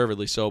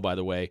 deservedly so, by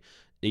the way,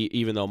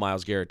 even though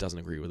Myles Garrett doesn't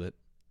agree with it.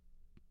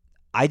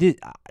 I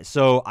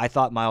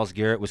thought Myles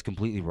Garrett was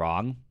completely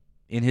wrong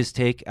in his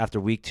take after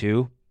week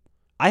 2.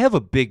 I have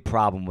a big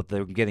problem with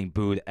them getting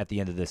booed at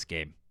the end of this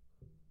game.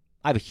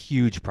 I have a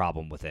huge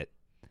problem with it.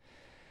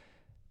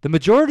 The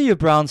majority of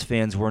Browns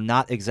fans were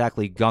not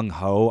exactly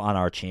gung-ho on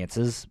our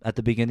chances at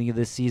the beginning of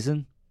this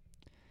season.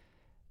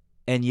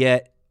 And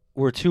yet,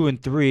 we're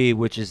 2-3,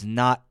 which is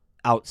not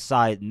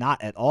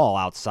at all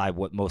outside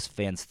what most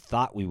fans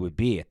thought we would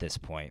be at this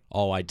point.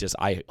 Oh, I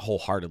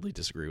wholeheartedly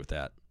disagree with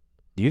that.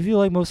 Do you feel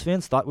like most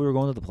fans thought we were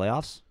going to the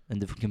playoffs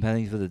and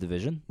competing for the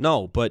division?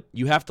 No, but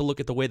you have to look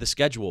at the way the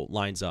schedule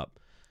lines up.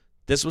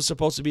 This was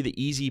supposed to be the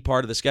easy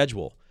part of the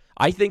schedule.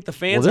 I think the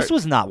fans. Well, this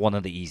was not one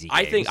of the easy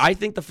games. I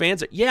think the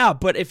fans. Yeah,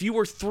 but if you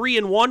were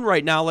 3-1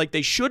 right now, like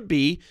they should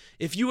be,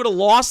 if you would have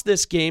lost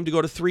this game to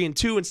go to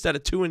 3-2 instead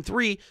of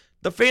 2-3,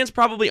 the fans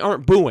probably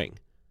aren't booing.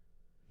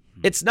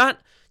 It's not.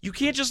 You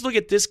can't just look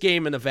at this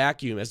game in a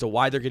vacuum as to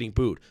why they're getting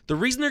booed. The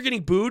reason they're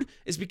getting booed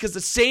is because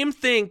the same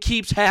thing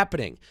keeps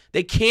happening.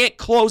 They can't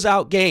close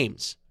out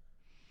games.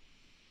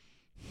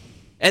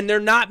 And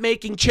they're not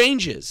making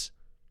changes.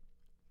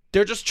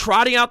 They're just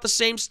trotting out the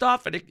same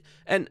stuff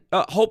and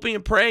hoping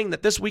and praying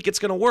that this week it's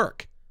going to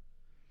work.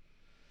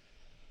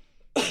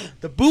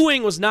 The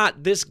booing was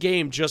not this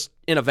game just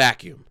in a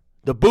vacuum.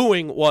 The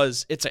booing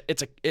was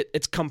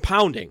it's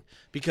compounding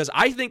because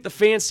I think the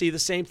fans see the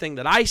same thing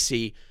that I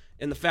see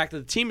in the fact that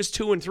the team is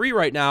 2-3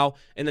 right now,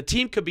 and the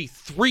team could be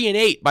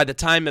 3-8 by the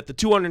time that the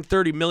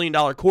 $230 million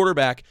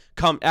quarterback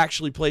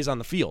actually plays on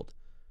the field.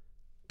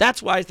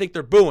 That's why I think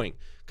they're booing,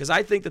 because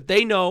I think that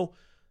they know,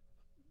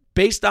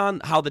 based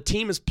on how the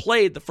team has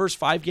played the first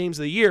 5 games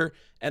of the year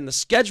and the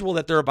schedule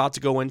that they're about to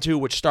go into,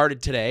 which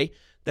started today,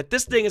 that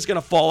this thing is going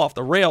to fall off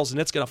the rails and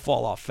it's going to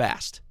fall off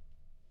fast.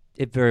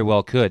 It very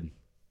well could.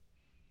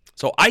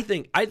 So I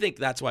think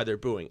that's why they're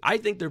booing. I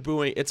think they're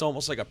booing. It's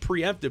almost like a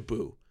preemptive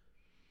boo.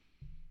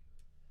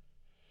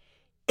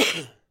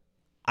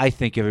 I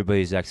think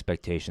everybody's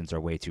expectations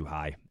are way too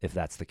high, if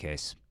that's the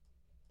case.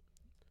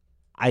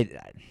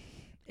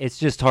 It's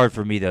just hard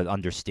for me to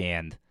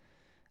understand.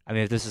 I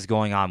mean, if this is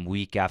going on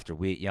week after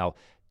week,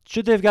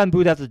 should they have gotten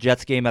booed after the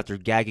Jets game after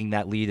gagging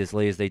that lead as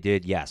late as they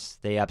did? Yes,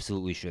 they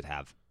absolutely should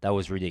have. That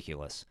was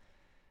ridiculous.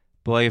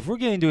 But if we're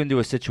getting into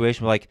a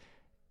situation where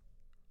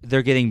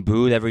they're getting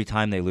booed every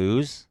time they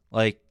lose,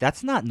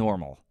 that's not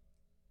normal.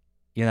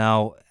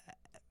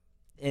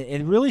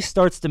 It really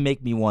starts to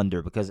make me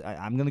wonder, because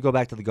I'm going to go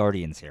back to the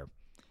Guardians here.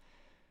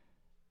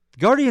 The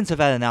Guardians have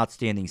had an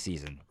outstanding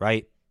season,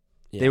 right?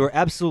 Yeah. They were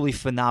absolutely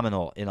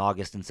phenomenal in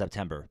August and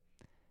September.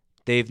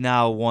 they've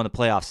now won a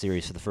playoff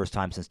series for the first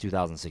time since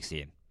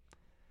 2016.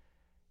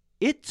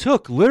 It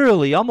took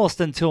literally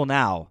almost until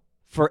now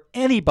for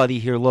anybody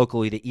here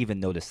locally to even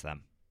notice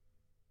them.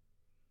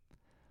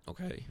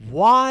 Okay.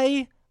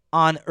 Why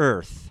on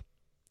earth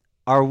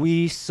are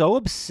we so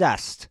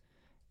obsessed?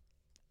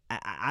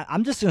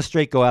 I'm just going to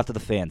straight go after the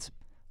fans.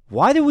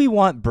 Why do we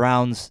want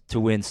Browns to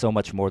win so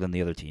much more than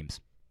the other teams?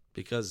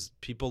 Because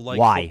people like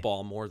Why?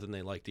 football more than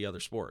they like the other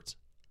sports.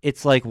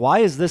 It's like, why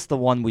is this the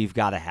one we've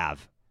got to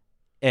have?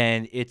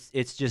 And it's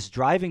just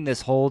driving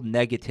this whole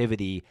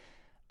negativity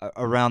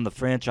around the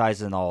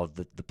franchise and all of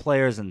the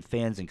players and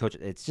fans and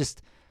coaches. It's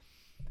just,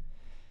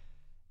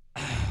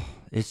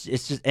 it's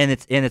just, and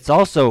it's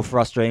also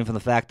frustrating from the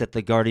fact that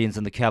the Guardians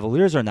and the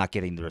Cavaliers are not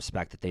getting the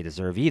respect that they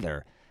deserve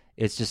either.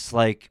 It's just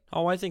like,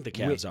 Oh, I think the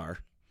Cavs are.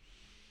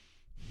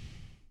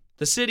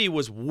 The city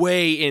was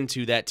way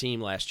into that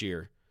team last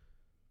year.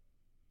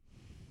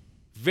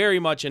 Very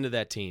much into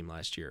that team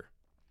last year.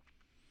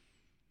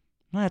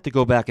 I have to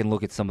go back and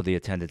look at some of the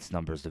attendance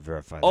numbers to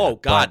verify that. Oh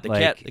God,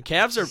 But, the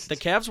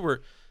Cavs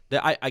were.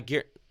 I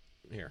get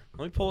here.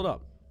 Let me pull it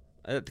up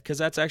because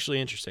that's actually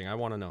interesting. I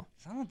want to know.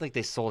 I don't think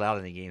they sold out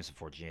any games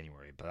before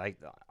January, but I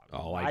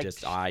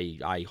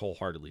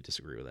wholeheartedly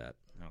disagree with that.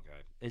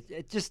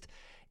 Okay.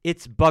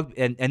 It's bugged,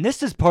 and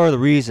this is part of the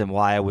reason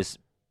why I was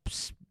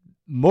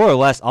more or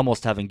less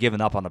almost having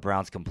given up on the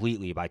Browns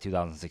completely by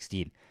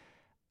 2016.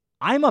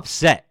 I'm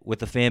upset with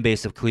the fan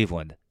base of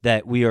Cleveland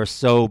that we are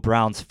so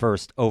Browns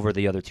first over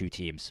the other two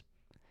teams.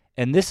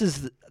 And this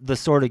is the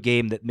sort of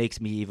game that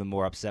makes me even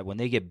more upset when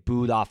they get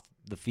booed off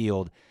the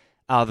field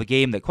out of a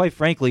game that, quite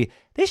frankly,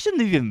 they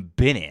shouldn't have even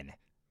been in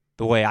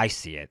the way I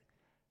see it.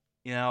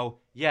 You know,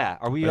 yeah,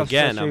 are we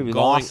Again, frustrated we I'm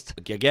going. lost?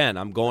 Again,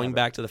 I'm going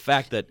back to the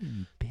fact that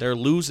they're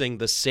losing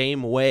the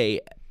same way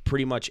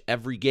pretty much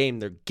every game.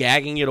 They're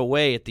gagging it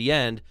away at the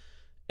end,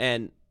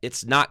 and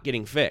it's not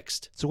getting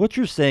fixed. So what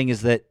you're saying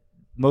is that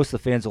most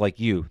of the fans are like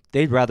you.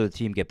 They'd rather the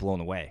team get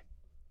blown away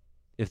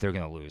if they're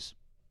going to lose.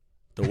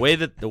 The way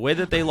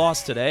that they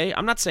lost today,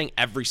 I'm not saying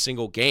every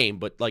single game,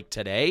 but like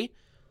today,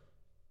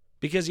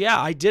 because yeah,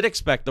 I did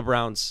expect the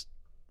Browns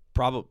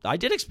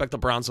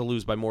to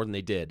lose by more than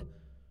they did.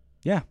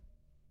 Yeah.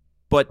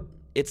 But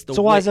it's the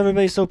So why is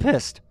everybody so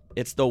pissed?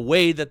 It's the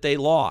way that they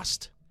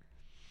lost.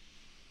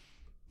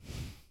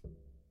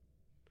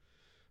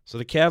 So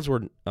the Cavs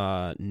were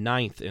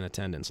 9th in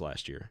attendance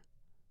last year.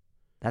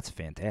 That's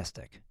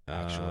fantastic,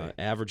 actually.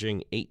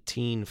 Averaging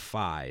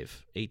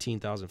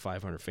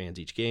 18,500 fans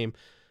each game.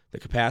 The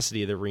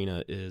capacity of the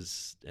arena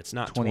it's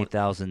not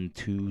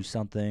 20,002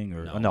 something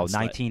or no, it's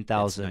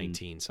 19,000.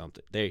 19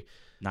 something.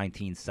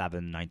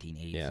 19,700,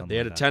 19,800. Yeah, something they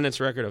had like that. attendance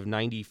record of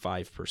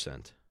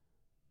 95%.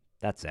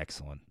 That's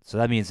excellent. So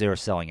that means they were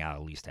selling out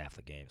at least half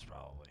the games,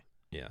 probably.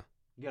 Yeah.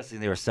 I'm guessing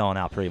they were selling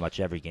out pretty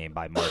much every game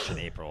by March and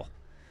April.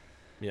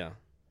 Yeah.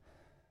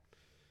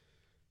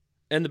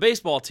 And the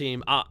baseball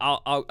team,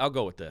 I'll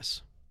go with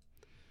this.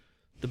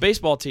 The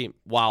baseball team,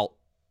 while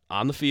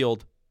on the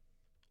field,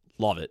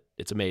 love it.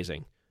 It's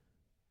amazing.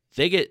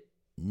 They get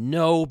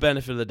no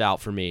benefit of the doubt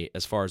for me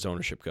as far as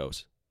ownership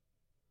goes.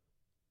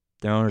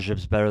 Their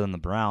ownership's better than the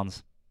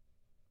Browns.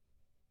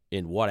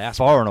 In what aspect?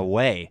 Far and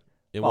away.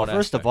 In Well, what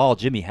first aspect? of all,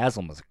 Jimmy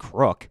Haslam was a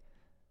crook.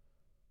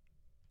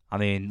 I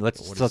mean,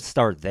 let's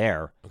start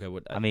there. Okay,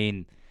 I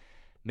mean,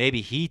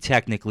 maybe he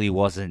technically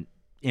wasn't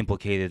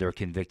implicated or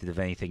convicted of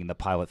anything in the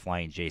Pilot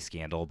Flying J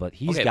scandal, but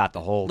he's got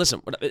the whole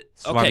listen. smarmy.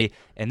 Okay,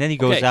 And then he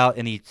goes Okay. out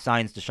and he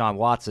signs Deshaun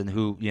Watson,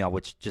 who,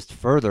 which just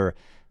further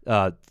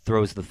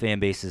throws the fan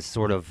base's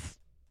sort of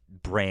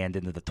brand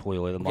into the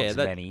toilet amongst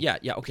many. Yeah,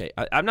 okay.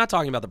 I'm not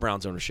talking about the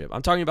Browns ownership.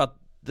 I'm talking about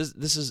this.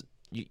 This is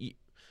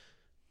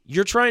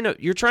you're trying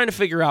to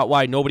figure out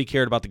why nobody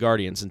cared about the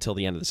Guardians until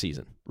the end of the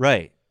season.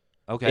 Right.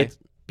 Okay. It's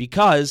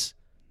because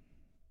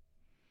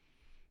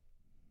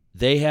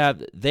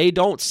they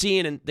don't see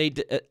it, and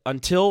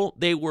until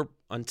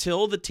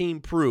the team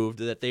proved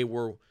that they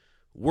were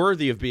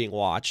worthy of being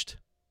watched.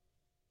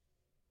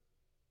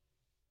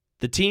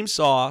 The team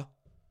saw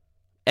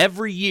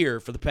every year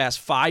for the past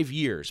 5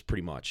 years,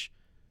 pretty much,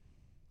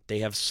 they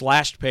have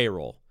slashed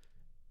payroll,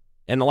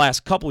 and the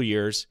last couple of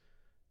years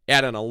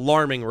at an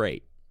alarming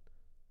rate,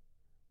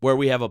 where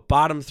we have a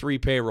bottom 3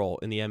 payroll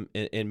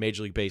in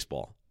Major League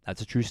Baseball.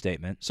 That's a true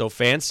statement. So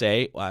fans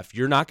say, well, if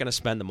you're not going to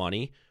spend the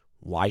money,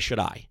 why should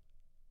I?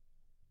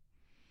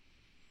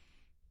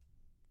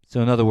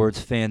 So in other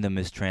words, fandom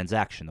is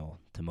transactional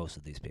to most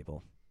of these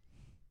people.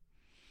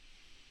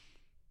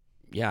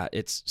 Yeah,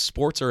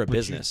 sports are a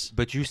business.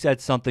 But you said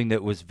something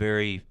that was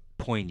very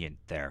poignant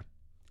there.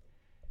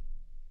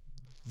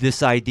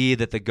 This idea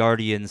that the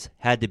Guardians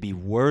had to be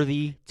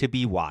worthy to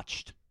be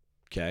watched.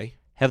 Okay.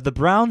 Have the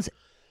Browns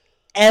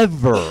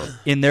ever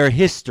in their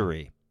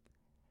history,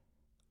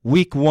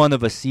 week 1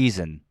 of a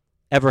season,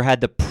 ever had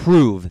to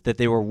prove that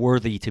they were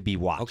worthy to be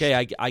watched? Okay,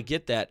 I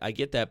get that.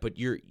 But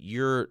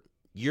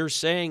you're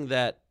saying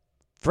that.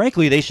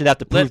 Frankly, they should have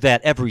to prove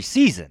that every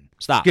season.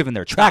 Stop. Given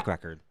their track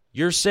record.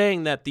 You're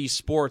saying that these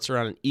sports are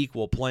on an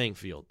equal playing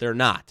field. They're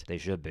not. They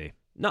should be.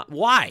 Not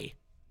why?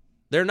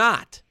 They're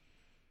not.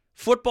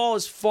 Football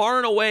is far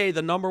and away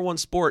the number one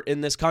sport in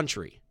this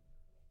country.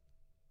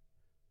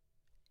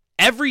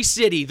 Every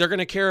city, they're going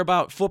to care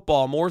about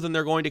football more than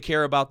they're going to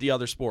care about the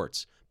other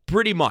sports.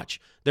 Pretty much.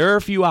 There are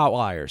a few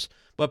outliers,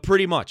 but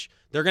pretty much.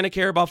 They're going to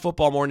care about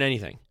football more than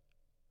anything.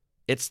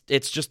 It's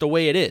just the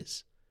way it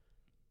is.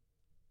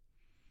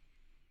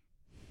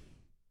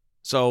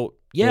 So,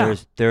 yeah.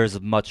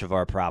 There's much of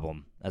our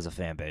problem as a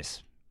fan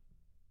base.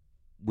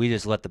 We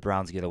just let the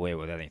Browns get away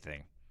with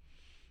anything.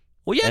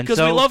 Well, yeah, And because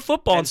so- we love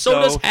football, and so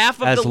does half of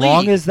the As league.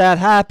 long as that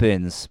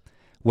happens,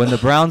 when the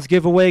Browns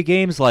give away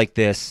games like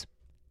this,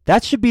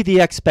 that should be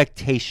the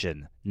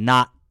expectation,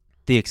 not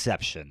the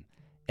exception.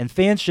 And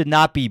fans should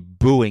not be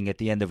booing at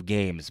the end of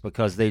games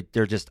because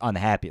they're just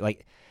unhappy.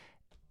 Like,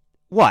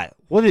 what?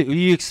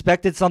 You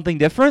expected something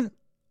different?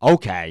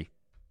 Okay.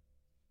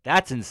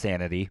 That's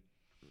insanity.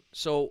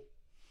 So,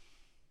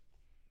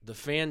 the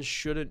fans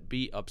shouldn't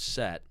be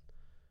upset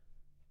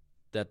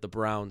that the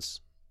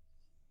Browns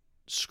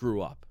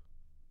screw up.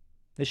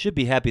 They should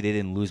be happy they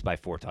didn't lose by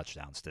 4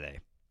 touchdowns today,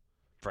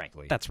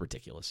 frankly. That's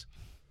ridiculous.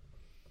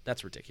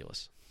 That's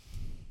ridiculous.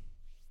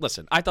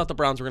 Listen, I thought the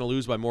Browns were going to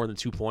lose by more than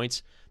 2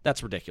 points.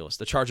 That's ridiculous.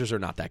 The Chargers are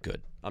not that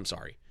good. I'm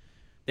sorry.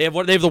 They have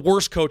the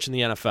worst coach in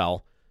the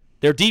NFL.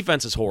 Their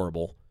defense is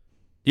horrible.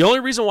 The only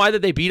reason why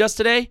that they beat us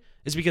today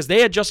is because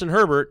they had Justin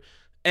Herbert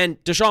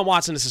and Deshaun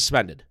Watson is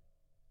suspended.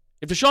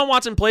 If Deshaun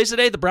Watson plays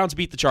today, the Browns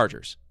beat the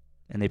Chargers.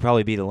 And they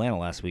probably beat Atlanta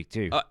last week,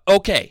 too.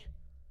 Okay.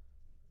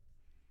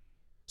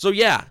 So,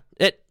 yeah,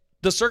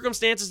 the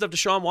circumstances of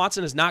Deshaun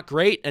Watson is not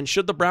great, and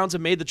should the Browns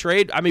have made the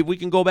trade, I mean, we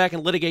can go back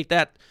and litigate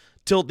that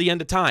till the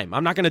end of time.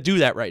 I'm not going to do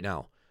that right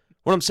now.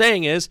 What I'm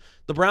saying is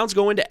the Browns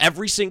go into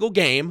every single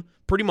game,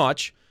 pretty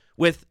much,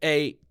 with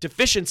a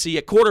deficiency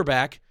at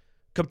quarterback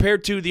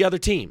compared to the other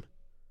team.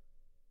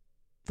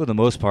 For the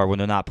most part, when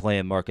they're not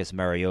playing Marcus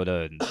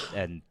Mariota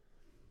and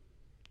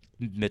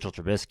Mitchell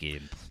Trubisky.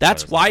 And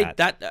That's players why like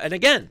that. and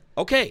again,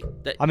 okay.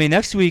 I mean,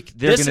 next week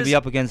they're This going to be is-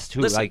 up against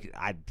who? listen,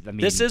 I mean,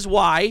 This is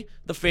why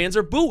the fans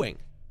are booing.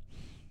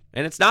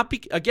 And it's not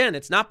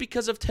it's not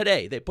because of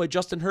today. They played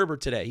Justin Herbert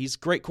today. He's a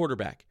great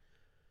quarterback.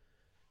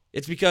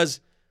 It's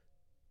because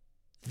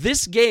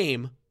this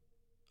game,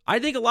 I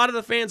think a lot of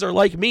the fans are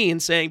like me in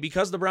saying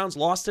because the Browns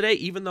lost today,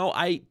 even though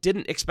I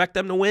didn't expect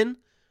them to win,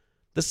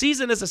 the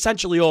season is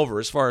essentially over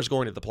as far as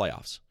going to the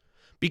playoffs.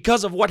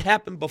 Because of what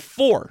happened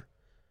before.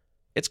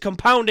 It's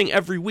compounding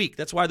every week.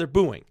 That's why they're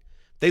booing.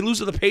 If they lose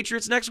to the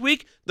Patriots next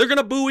week, they're going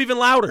to boo even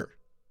louder.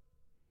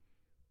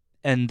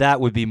 and that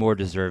would be more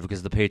deserved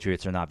because the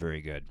Patriots are not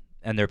very good,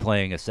 and they're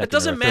playing a second. It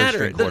doesn't or third matter.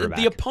 string quarterback.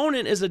 The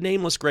opponent is a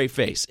nameless gray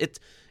face.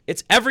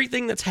 It's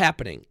everything that's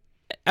happening.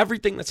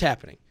 Everything that's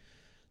happening.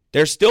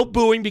 They're still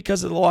booing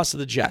because of the loss of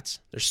the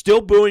Jets. They're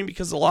still booing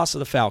because of the loss of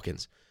the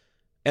Falcons.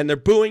 And they're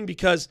booing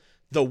because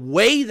the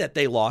way that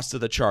they lost to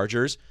the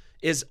Chargers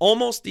is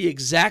almost the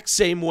exact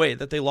same way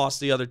that they lost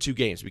the other 2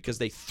 games because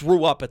they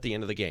threw up at the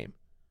end of the game.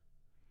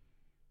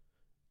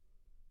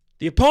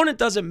 The opponent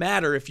doesn't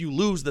matter if you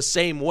lose the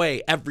same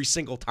way every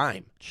single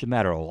time. should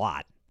matter a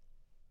lot,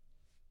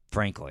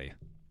 frankly.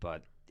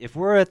 But if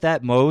we're at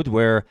that mode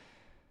where,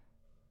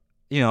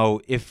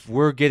 if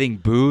we're getting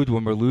booed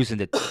when we're losing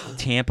to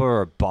Tampa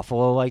or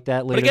Buffalo like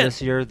that later again-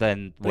 this year,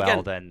 then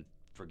then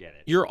forget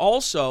it. You're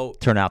also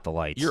Turn out the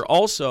lights.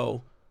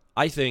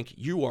 I think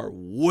you are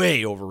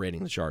way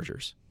overrating the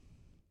Chargers.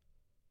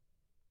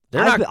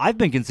 I've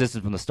been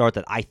consistent from the start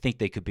that I think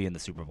they could be in the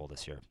Super Bowl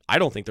this year. I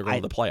don't think they're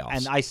going to the playoffs.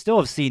 And I still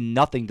have seen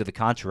nothing to the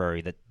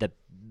contrary that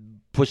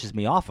pushes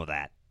me off of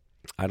that.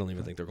 I don't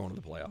even think they're going to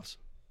the playoffs.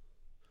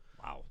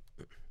 Wow.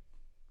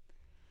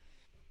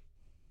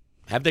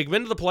 Have they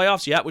been to the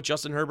playoffs yet with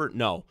Justin Herbert?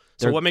 No.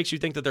 So They're- what makes you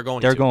think that they're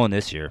going They're to? going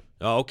this year.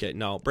 Oh, okay.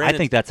 No. I Brandon,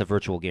 think that's a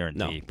virtual guarantee.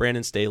 no.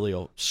 Brandon Staley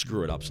will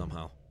screw it up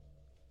somehow.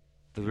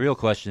 The real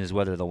question is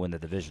whether they'll win the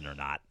division or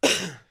not.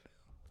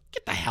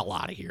 Get the hell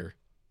out of here.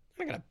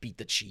 They're not going to beat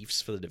the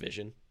Chiefs for the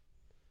division.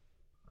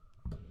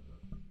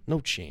 No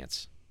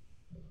chance.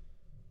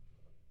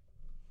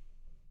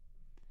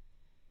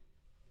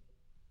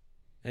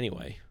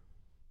 Anyway.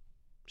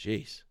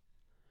 Jeez.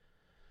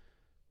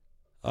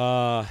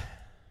 Well,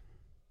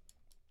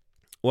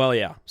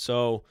 yeah.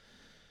 So,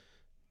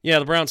 yeah,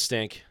 the Browns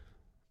stink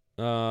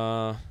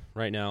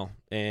right now.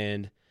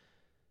 And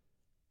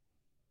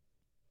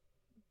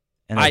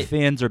Our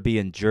fans are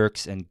being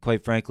jerks, and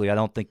quite frankly, I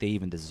don't think they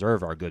even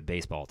deserve our good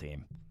baseball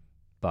team.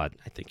 But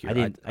I think I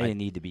you're didn't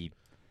need to be.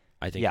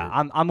 I think Yeah,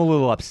 you're, I'm a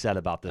little upset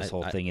about this I-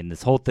 whole I- thing, and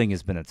this whole thing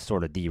has been a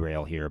sort of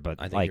derail here. But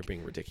I think like, you're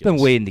being ridiculous.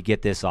 been waiting to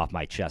get this off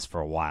my chest for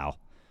a while.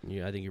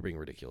 Yeah, I think you're being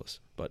ridiculous,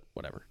 but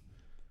whatever.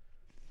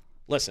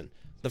 Listen,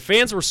 the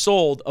fans were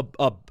sold a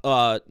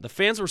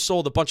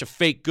bunch of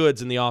fake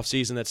goods in the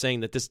offseason that's saying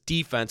that this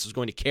defense was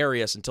going to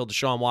carry us until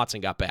Deshaun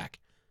Watson got back.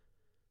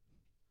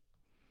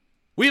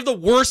 We have the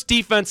worst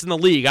defense in the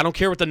league. I don't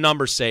care what the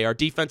numbers say. Our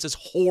defense is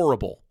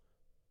horrible.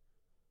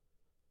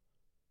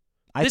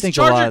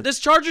 This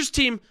Chargers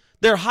team,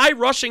 their high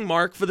rushing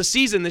mark for the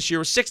season this year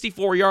was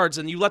 64 yards,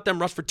 and you let them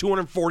rush for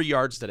 240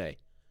 yards today.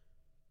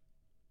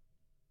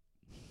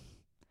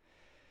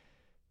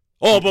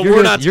 Oh, but You're we're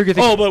gonna- not. you're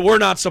gonna- Oh, but we're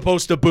not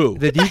supposed to boo.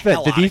 The Get hell defense,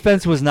 the outta here.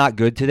 defense was not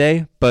good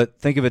today, but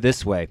think of it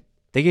this way: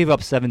 they gave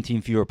up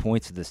 17 fewer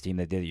points to this team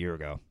than they did a year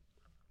ago.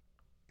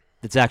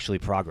 It's actually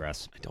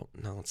progress. I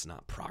don't know. It's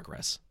not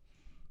progress.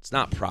 It's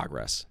not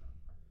progress.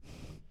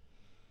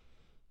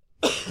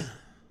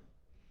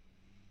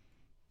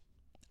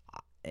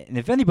 And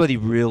if anybody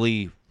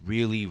really,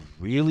 really,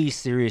 really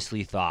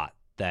seriously thought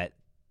that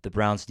the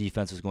Browns'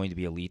 defense was going to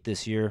be elite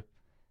this year,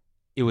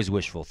 it was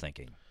wishful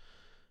thinking.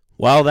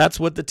 Well, that's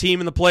what the team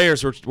and the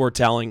players were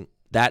telling.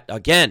 That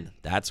again,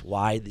 that's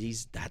why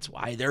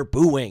they're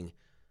booing.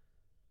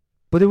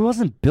 But it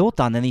wasn't built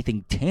on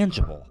anything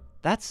tangible.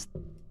 That's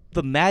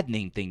the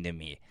maddening thing to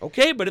me.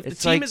 Okay, but if the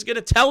It's team like- is going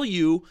to tell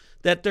you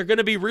that they're going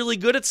to be really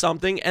good at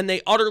something and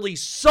they utterly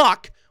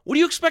suck, what do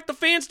you expect the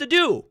fans to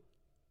do?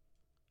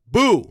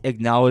 Boo.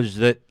 Acknowledge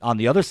that on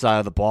the other side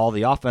of the ball,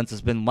 the offense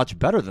has been much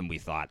better than we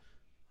thought.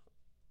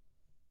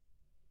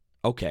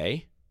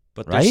 Okay,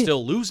 but Right? they're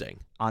still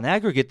losing. On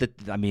aggregate,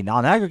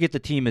 the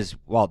team is,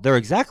 well, they're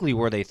exactly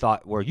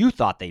where you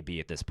thought they'd be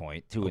at this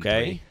point, 2-3.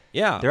 Okay,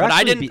 yeah, They're but I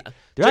actually didn't.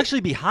 they're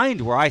actually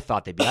behind where I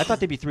thought they'd be. I thought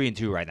they'd be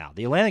 3-2 right now.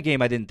 The Atlanta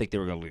game, I didn't think they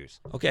were going to lose.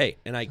 Okay,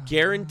 and I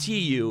guarantee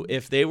you,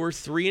 if they were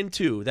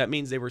 3-2, that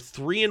means they were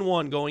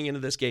 3-1 going into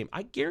this game.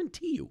 I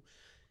guarantee you,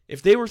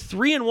 if they were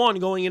 3-1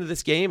 going into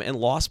this game and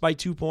lost by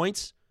 2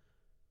 points,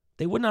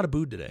 they would not have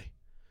booed today.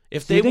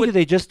 If So they you think would, if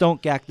they just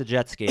don't gack the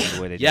Jets game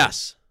the way they did?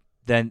 yes,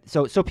 Then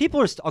so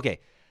people are okay.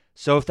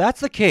 So if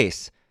that's the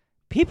case,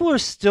 people are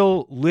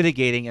still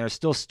litigating and are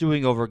still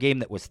stewing over a game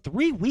that was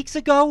 3 weeks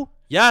ago.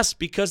 yes,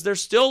 because they're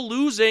still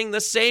losing the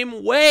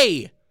same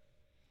way.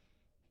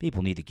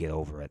 People need to get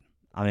over it.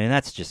 I mean,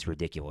 that's just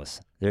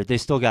ridiculous. They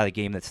still got a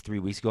game that's 3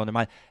 weeks ago in their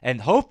mind.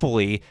 And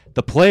hopefully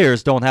the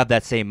players don't have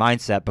that same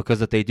mindset,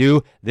 because if they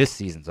do, this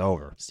season's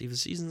over. Steve, the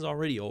season's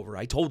already over.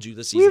 I told you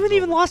the season. We haven't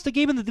even lost a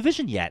game in the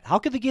division yet. How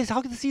could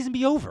the season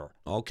be over?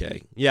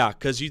 Okay, yeah,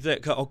 because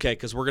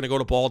because we're gonna go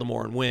to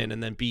Baltimore and win,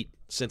 and then beat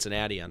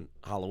Cincinnati on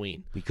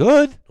Halloween. We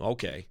could.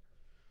 Okay,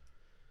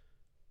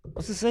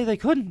 What's to say they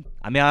couldn't?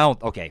 I mean, I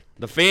don't. Okay.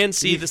 the fans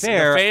see be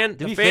fair- to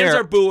the be fans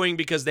fair- are booing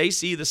because they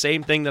see the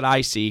same thing that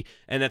I see,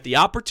 and that the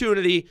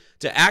opportunity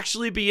to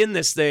actually be in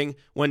this thing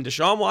when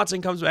Deshaun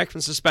Watson comes back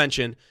from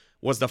suspension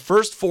was the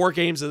first 4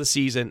 games of the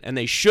season, and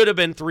they should have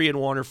been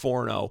 3-1 or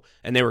 4-0,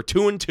 and they were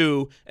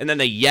 2-2, and then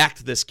they yacked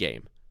this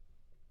game.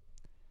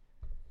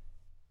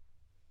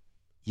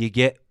 You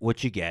get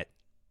what you get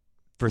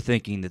for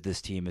thinking that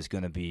this team is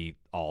going to be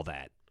all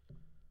that.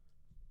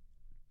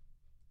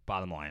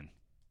 Bottom line.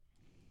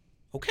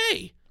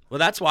 Okay. Well,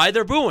 that's why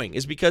they're booing,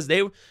 is because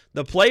the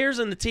players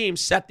and the team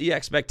set the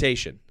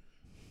expectation.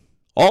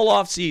 All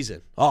off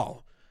season.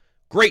 Oh,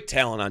 great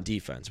talent on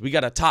defense. We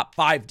got a top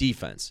 5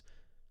 defense.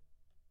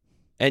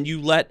 And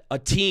you let a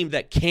team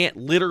that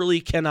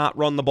literally cannot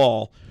run the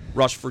ball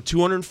rush for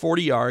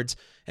 240 yards,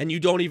 and you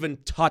don't even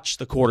touch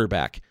the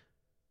quarterback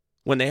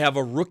when they have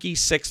a rookie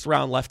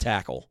 6th-round left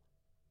tackle.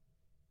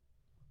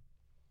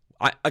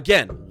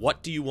 Again,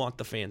 what do you want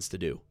the fans to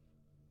do?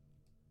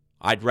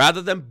 I'd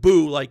rather them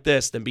boo like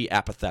this than be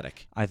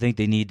apathetic. I think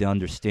they need to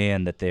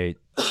understand that they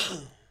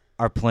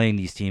are playing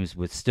these teams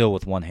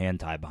with one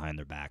hand tied behind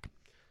their back.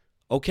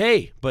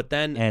 Okay, but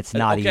then... And it's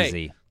not okay,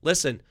 easy.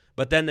 Listen,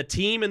 but then the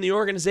team and the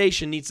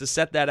organization needs to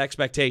set that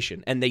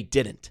expectation, and they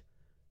didn't.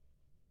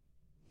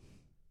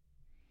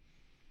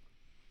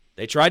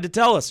 They tried to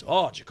tell us,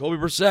 oh, Jacoby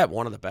Brissett,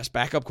 one of the best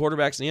backup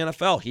quarterbacks in the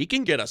NFL. He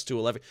can get us to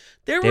 11.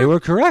 They were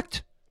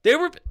correct. They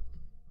were...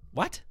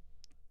 What?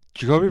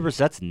 Jacoby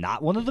Brissett's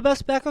not one of the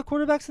best backup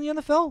quarterbacks in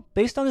the NFL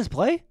based on his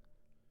play?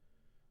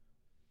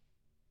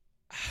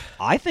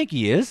 I think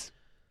he is.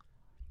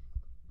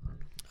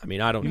 I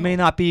mean, I don't He know. may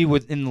not be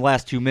in the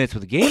last 2 minutes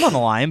with the game on the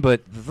line,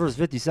 but the first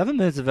 57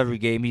 minutes of every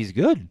game, he's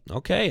good.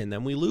 Okay, and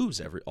then we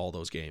lose all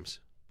those games.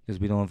 Because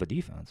we don't have a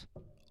defense.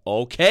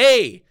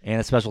 Okay.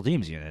 And a special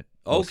teams unit.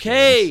 most games.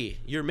 Okay.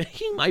 You're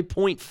making my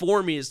point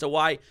for me as to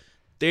why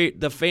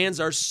the fans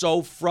are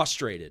so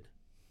frustrated.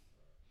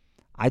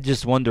 I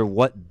just wonder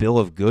what bill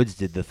of goods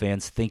did the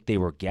fans think they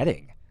were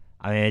getting.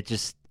 I mean,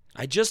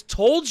 I just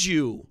told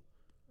you.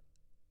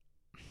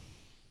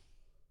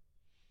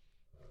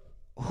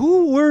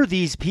 Who were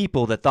these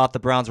people that thought the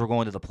Browns were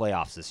going to the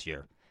playoffs this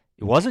year?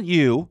 It wasn't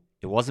you.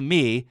 It wasn't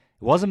me. It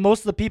wasn't most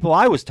of the people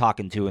I was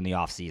talking to in the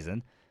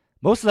offseason.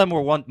 Most of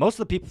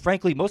the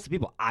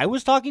people I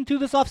was talking to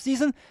this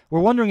offseason were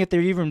wondering if they're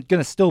even going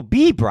to still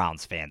be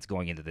Browns fans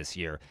going into this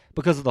year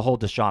because of the whole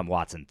Deshaun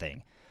Watson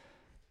thing.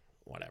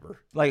 Whatever.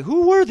 Like,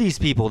 who were these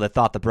people that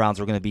thought the Browns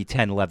were going to be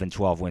 10, 11,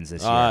 12 wins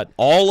this year?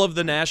 All of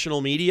the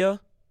national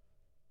media.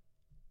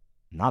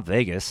 Not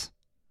Vegas,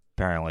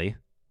 apparently.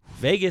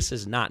 Vegas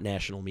is not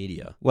national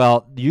media.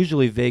 Well,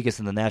 usually Vegas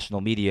and the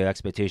national media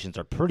expectations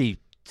are pretty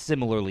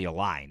similarly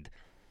aligned.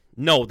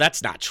 No,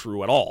 that's not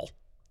true at all.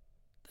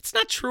 That's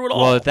not true at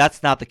all. Well, if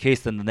that's not the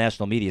case, then the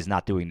national media is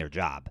not doing their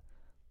job.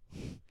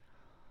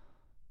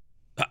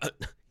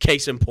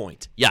 Case in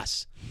point.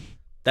 Yes.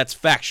 That's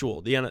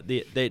factual.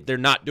 They're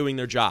not doing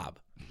their job.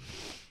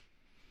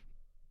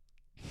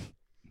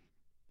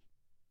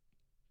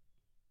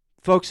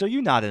 Folks, are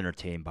you not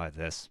entertained by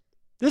this?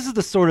 This is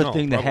the sort of No,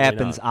 thing that probably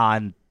happens not.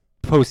 on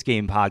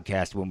post-game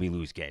podcast when we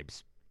lose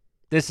games.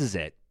 This is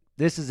it.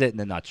 This is it in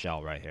a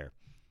nutshell right here.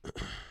 You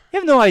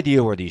have no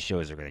idea where these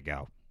shows are going to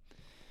go.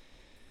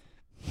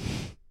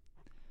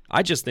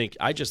 I just think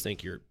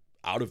you're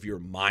out of your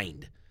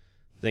mind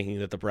thinking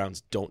that the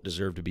Browns don't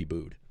deserve to be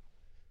booed.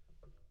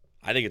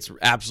 I think it's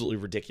absolutely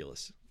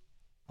ridiculous.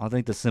 I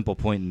think the simple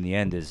point in the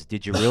end is,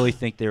 did you really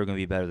think they were going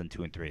to be better than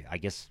 2-3? I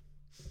guess.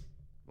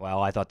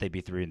 Well, I thought they'd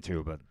be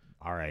 3-2, but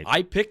all right.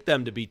 I picked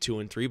them to be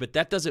 2-3, but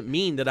that doesn't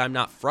mean that I'm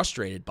not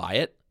frustrated by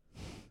it.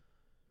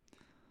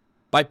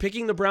 By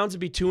picking the Browns to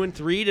be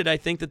 2-3, did I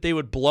think that they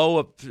would blow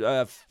a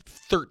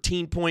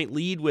 13-point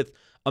lead with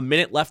a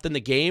minute left in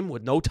the game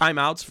with no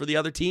timeouts for the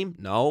other team?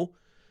 No.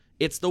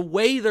 It's the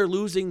way they're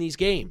losing these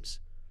games.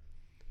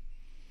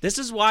 This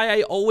is why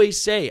I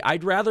always say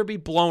I'd rather be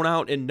blown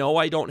out and know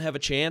I don't have a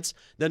chance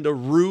than to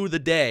rue the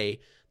day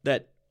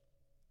that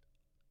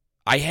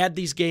I had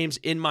these games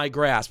in my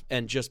grasp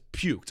and just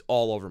puked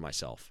all over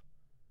myself.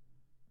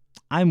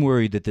 I'm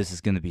worried that this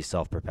is going to be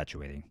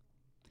self-perpetuating.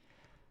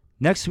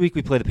 Next week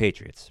we play the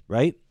Patriots,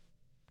 right?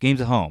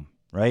 Game's at home,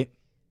 right?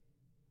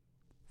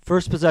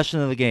 First possession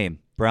of the game,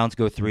 Browns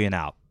go 3 and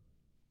out.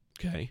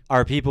 Okay.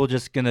 Are people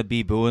just going to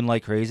be booing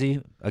like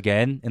crazy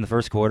again in the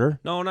first quarter?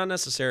 No, not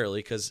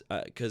necessarily, because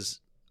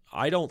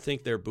I don't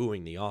think they're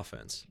booing the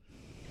offense.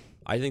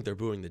 I think they're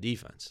booing the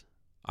defense.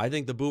 I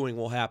think the booing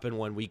will happen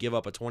when we give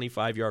up a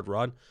 25-yard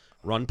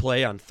run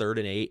play on 3rd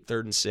and 8,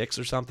 3rd and 6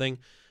 or something,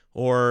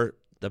 or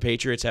the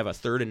Patriots have a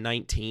 3rd and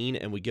 19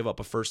 and we give up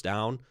a first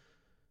down.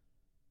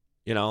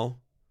 You know,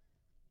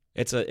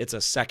 it's a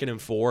 2nd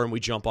and 4 and we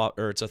jump off,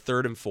 or it's a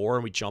 3rd and 4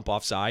 and we jump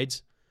off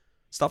sides.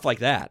 Stuff like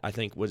that, I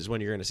think, is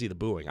when you're going to see the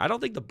booing. I don't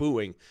think the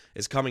booing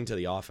is coming to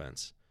the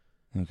offense.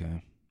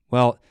 Okay.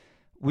 Well,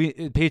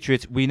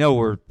 Patriots, we know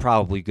we're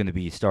probably going to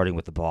be starting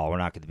with the ball. We're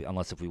not going to be,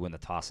 unless if we win the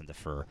toss and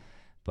defer.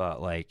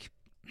 But, like,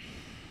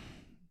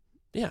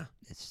 Yeah.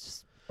 it's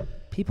just,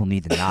 people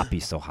need to not be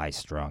so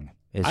high-strung.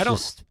 I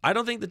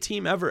don't think the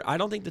team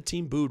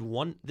booed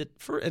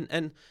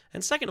and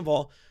second of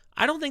all,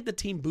 I don't think the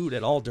team booed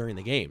at all during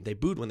the game. They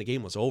booed when the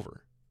game was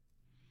over.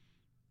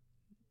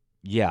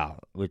 Yeah,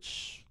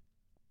 which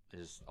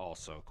is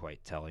also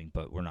quite telling,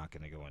 but we're not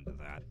going to go into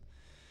that.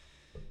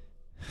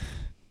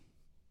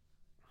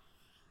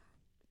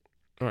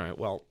 All right,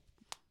 well,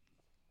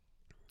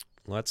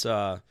 let's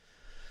go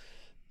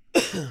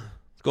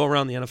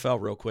around the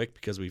NFL real quick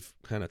because we've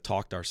kind of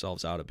talked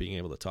ourselves out of being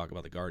able to talk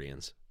about the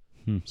Guardians.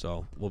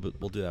 So we'll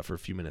do that for a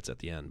few minutes at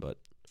the end, but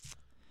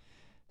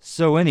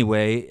So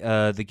anyway,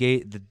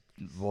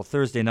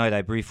 Thursday night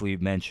I briefly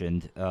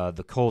mentioned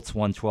the Colts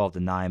won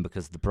 12-9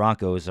 because the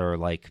Broncos are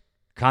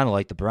kind of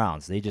like the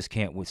Browns. They just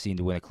can't seem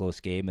to win a close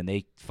game, and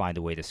they find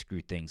a way to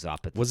screw things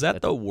up. Was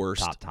that the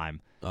worst top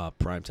time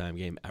primetime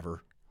game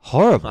ever?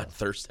 Horrible On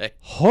Thursday.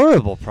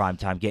 Horrible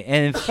primetime game.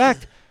 And in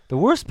fact, the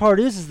worst part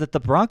is that the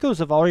Broncos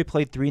have already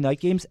played 3 night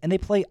games, and they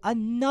play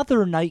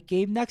another night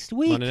game next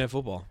week. Monday Night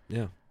Football.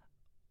 Yeah.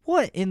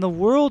 What in the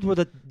world were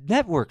the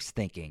networks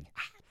thinking?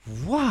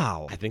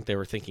 Wow. I think they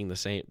were thinking the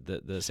same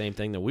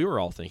thing that we were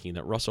all thinking,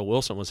 that Russell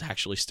Wilson was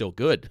actually still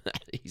good.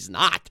 He's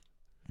not.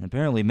 And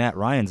apparently Matt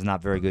Ryan's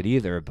not very good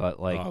either, but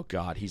oh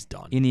God, he's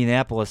done.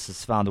 Indianapolis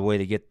has found a way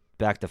to get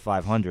back to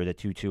 500 at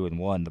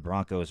 2-2-1. The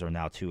Broncos are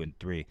now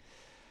 2-3.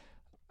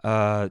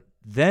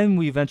 Then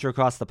we venture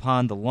across the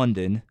pond to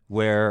London,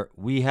 where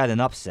we had an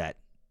upset.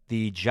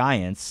 The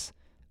Giants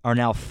are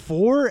now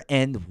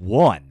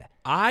 4-1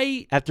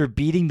 after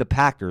beating the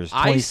Packers 27-22.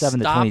 I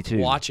stopped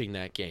watching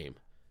that game,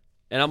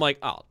 and I'm like,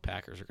 oh, the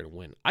Packers are going to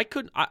win. I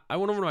went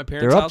over to my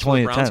parents' They're house up for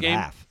the 20-10 Browns at game,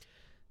 half.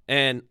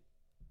 and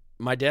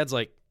my dad's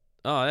like,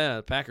 oh yeah,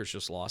 the Packers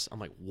just lost. I'm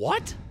like,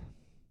 what?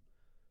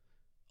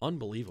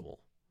 Unbelievable.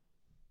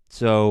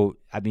 So,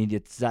 I mean,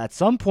 it's at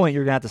some point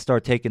you're going to have to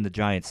start taking the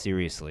Giants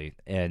seriously,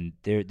 and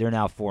they're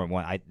now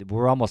 4-1.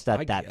 We're almost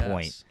at that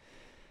point.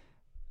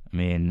 I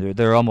mean,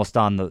 they're almost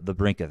on the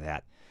brink of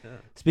that. Yeah.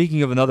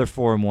 Speaking of another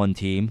 4-1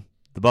 team,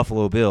 the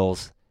Buffalo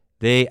Bills,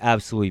 they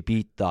absolutely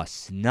beat the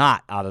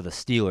snot out of the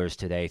Steelers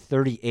today,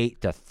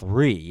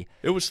 38-3.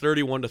 It was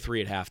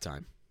 31-3 at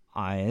halftime.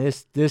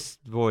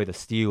 The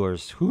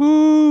Steelers,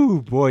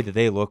 whoo, boy, did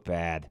they look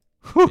bad.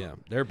 Whew. Yeah,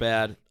 they're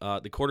bad.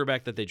 The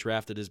quarterback that they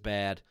drafted is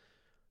bad.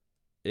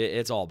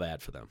 It's all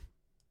bad for them.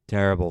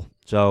 Terrible.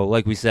 So,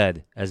 like we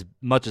said, as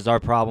much as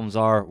our problems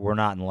are, we're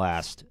not in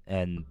last,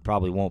 and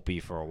probably won't be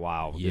for a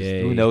while.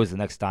 Because who knows the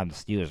next time the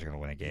Steelers are going to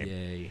win a game.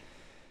 Yay.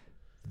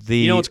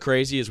 You know what's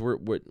crazy is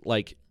we're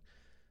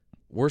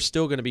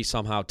still going to be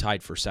somehow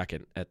tied for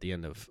second at the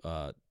end of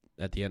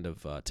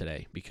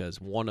today, because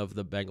one of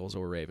the Bengals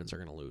or Ravens are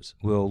going to lose.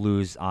 We'll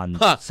lose on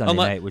Sunday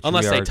night, which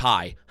unless we they are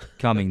tie.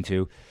 coming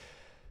to.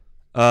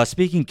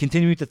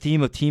 Continuing with the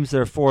theme of teams that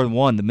are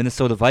 4-1, the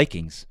Minnesota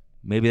Vikings.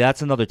 Maybe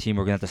that's another team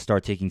we're going to have to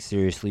start taking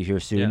seriously here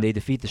soon. Yeah. They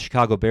defeat the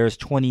Chicago Bears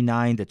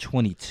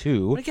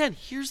 29-22. But again,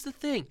 here's the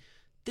thing.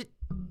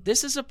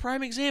 This is a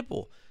prime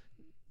example.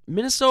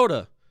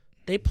 Minnesota,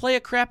 they play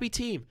a crappy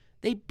team.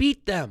 They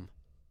beat them.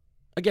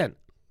 Again,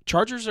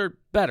 Chargers are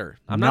better.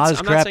 I'm not as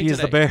I'm crappy saying as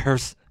the today.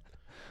 Bears.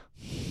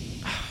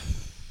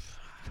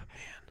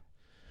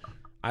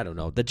 I don't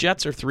know. The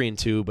Jets are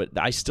 3-2, but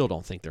I still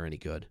don't think they're any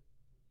good.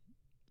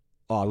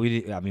 Oh,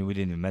 we didn't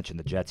even mention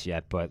the Jets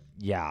yet, but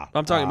yeah.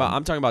 I'm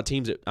talking about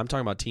teams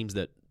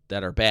that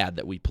are bad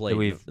that we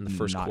played in the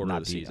first quarter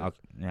of the season.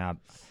 Okay,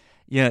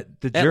 yeah.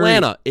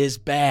 Atlanta is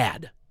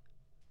bad.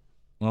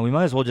 Well, we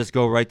might as well just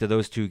go right to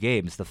those two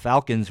games. The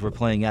Falcons were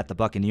playing at the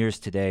Buccaneers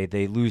today.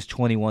 They lose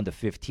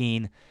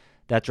 21-15.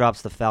 That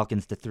drops the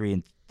Falcons to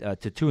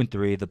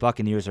 2-3. The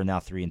Buccaneers are now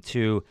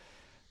 3-2.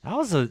 That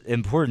was an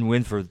important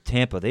win for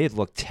Tampa. They had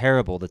looked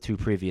terrible the 2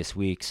 previous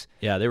weeks.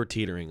 Yeah, they were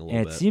teetering a little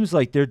bit. And it seems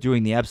like they're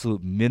doing the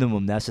absolute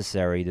minimum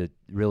necessary to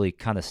really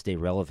kind of stay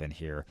relevant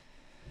here.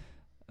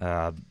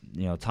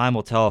 Time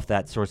will tell if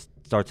that starts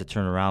to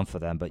turn around for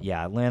them. But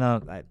yeah,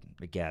 Atlanta,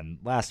 again,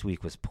 last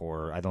week was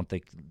poor. I don't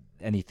think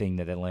anything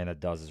that Atlanta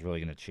does is really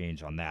going to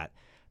change on that.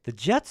 The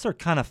Jets are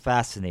kind of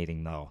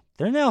fascinating, though.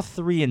 They're now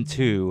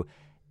 3-2,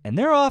 and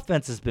their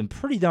offense has been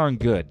pretty darn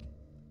good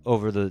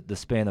over the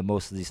span of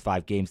most of these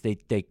 5 games.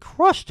 They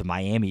crushed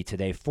Miami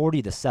today,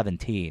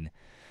 40-17.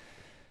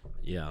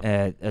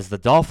 Yeah. As the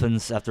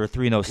Dolphins, after a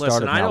 3-0 start,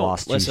 have now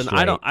lost 2 straight.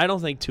 I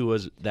don't think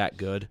Tua's that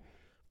good,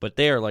 but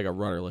they are like a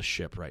rudderless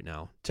ship right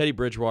now. Teddy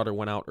Bridgewater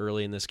went out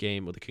early in this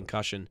game with a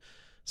concussion,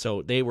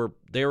 so they were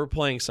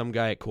playing some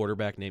guy at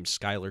quarterback named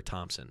Skylar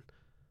Thompson.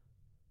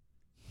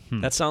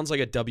 That sounds like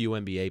a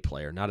WNBA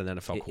player, not an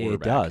NFL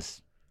quarterback. It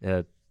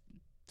does.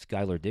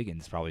 Skylar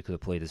Diggins probably could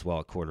have played as well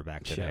at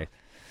quarterback today.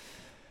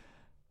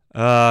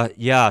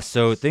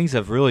 So things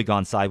have really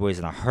gone sideways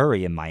in a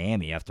hurry in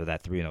Miami after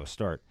that 3-0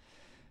 start.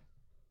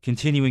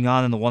 Continuing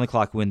on in the 1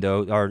 o'clock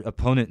window, our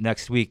opponent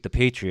next week, the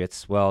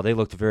Patriots, well, they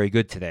looked very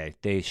good today.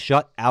 They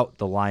shut out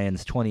the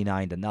Lions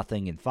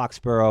 29-0 in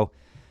Foxborough.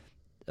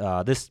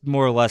 This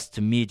more or less,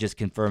 to me, just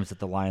confirms that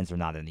the Lions are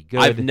not any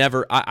good.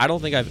 I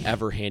don't think I've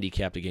ever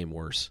handicapped a game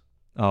worse.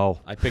 Oh.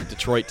 I picked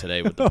Detroit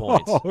today with the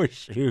points. Oh,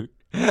 shoot.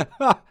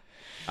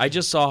 I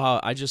just saw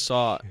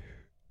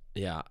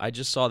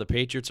the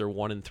Patriots are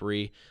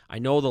 1-3. I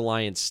know the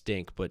Lions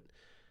stink, but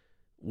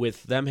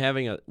with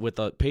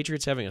the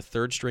Patriots having a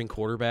third string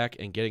quarterback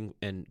and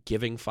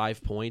giving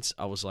 5 points,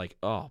 I was like,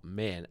 oh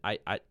man,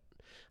 I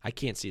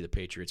can't see the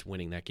Patriots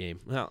winning that game.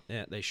 Well,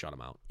 yeah, they shut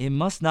them out. It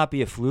must not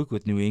be a fluke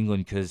with New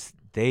England because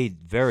they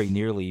very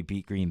nearly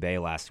beat Green Bay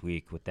last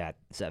week with that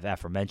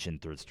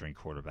aforementioned third string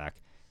quarterback,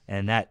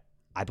 and I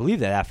believe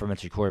that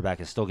aforementioned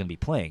quarterback is still going to be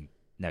playing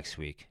next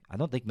week. I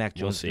don't think Mac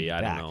Jones will be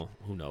back. I don't know.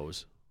 Who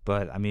knows?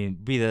 But, I mean,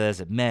 be that as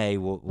it may,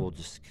 we'll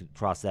just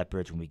cross that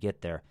bridge when we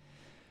get there.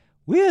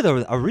 We had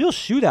a real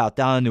shootout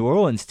down in New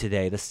Orleans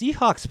today. The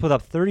Seahawks put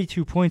up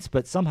 32 points,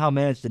 but somehow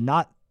managed to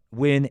not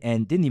win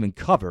and didn't even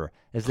cover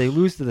as they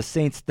lose to the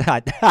Saints.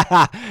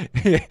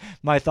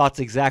 My thoughts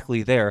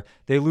exactly there.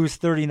 They lose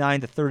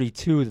 39-32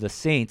 to the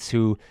Saints,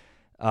 who,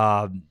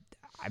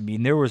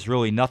 there was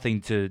really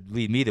nothing to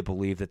lead me to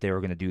believe that they were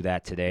going to do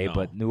that today. No.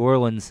 But New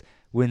Orleans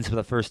wins for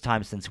the first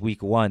time since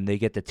week 1. They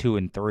get to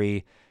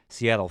 2-3.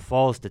 Seattle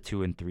falls to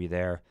 2-3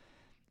 there.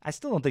 I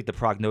still don't think the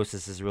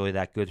prognosis is really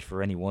that good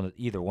for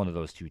either one of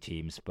those two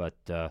teams, but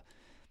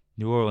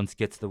New Orleans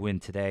gets the win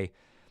today.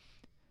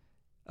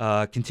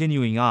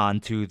 Continuing on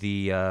to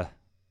the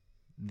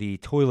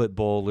toilet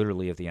bowl,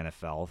 literally, of the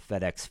NFL,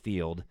 FedEx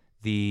Field,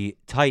 the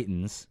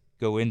Titans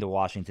go into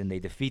Washington. They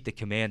defeat the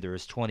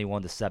Commanders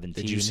 21-17.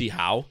 Did you see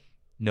how?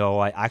 No,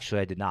 I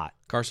did not.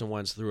 Carson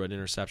Wentz threw an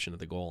interception at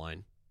the goal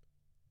line.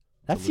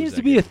 That seems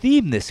to be a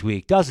theme this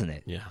week, doesn't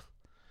it? Yeah.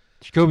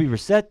 Jacoby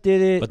Brissett did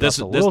it. But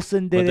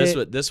Wilson did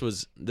it. This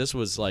was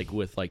like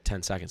with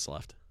 10 seconds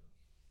left.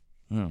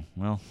 Oh,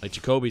 well. Like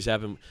Jacoby's.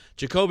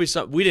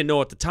 We didn't know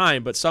at the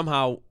time, but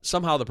somehow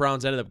the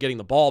Browns ended up getting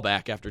the ball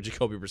back after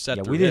Jacoby Brissett.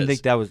 Yeah, we didn't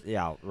think that was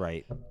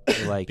right.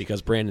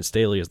 Because Brandon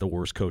Staley is the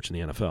worst coach in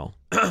the NFL.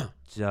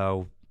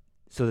 So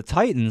the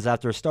Titans,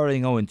 after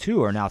starting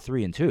 0-2, are now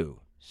 3-2.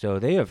 So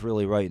they have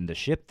really rightened the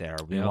ship there.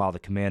 Meanwhile, the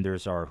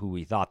Commanders are who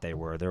we thought they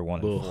were. They're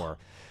 1-4.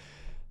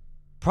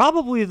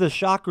 Probably the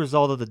shock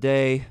result of the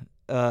day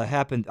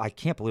happened. I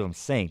can't believe I'm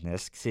saying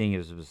this, seeing it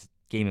was a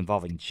game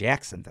involving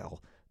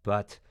Jacksonville.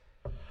 But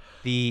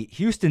the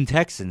Houston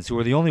Texans, who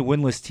are the only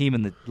winless team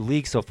in the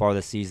league so far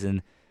this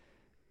season,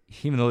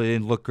 even though they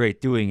didn't look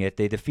great doing it,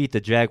 they defeat the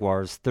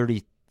Jaguars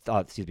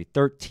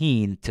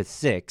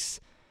 13-6.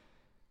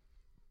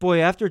 Boy,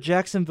 after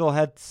Jacksonville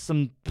had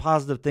some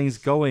positive things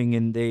going,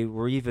 and they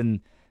were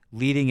even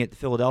leading at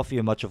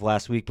Philadelphia much of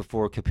last week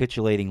before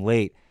capitulating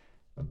late,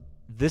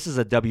 this is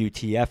a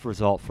WTF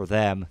result for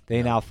them.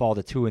 They now fall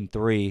to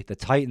 2-3. The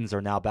Titans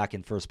are now back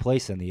in first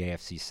place in the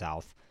AFC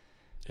South.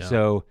 Yeah.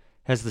 So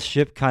has the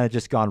ship kind of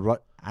just gone?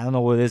 I don't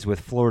know what it is with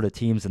Florida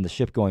teams and the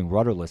ship going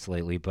rudderless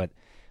lately, but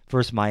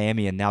first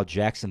Miami and now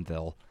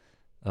Jacksonville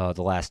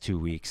the last 2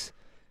 weeks.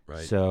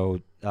 Right.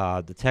 So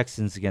the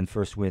Texans, again,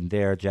 first win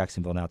there.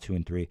 Jacksonville now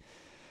 2-3.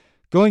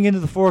 Going into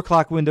the 4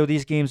 o'clock window,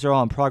 these games are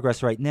all in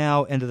progress right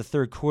now. End of the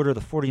third quarter,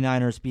 the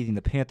 49ers beating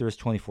the Panthers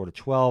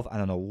 24-12. I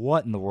don't know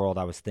what in the world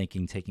I was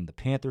thinking taking the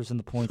Panthers in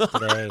the points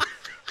today.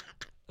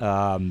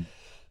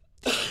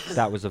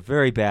 That was a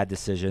very bad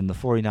decision. The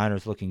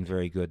 49ers looking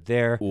very good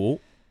there. Oh.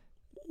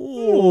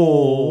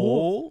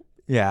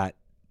 Yeah.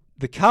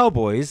 The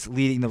Cowboys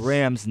leading the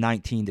Rams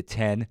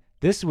 19-10.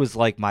 This was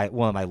like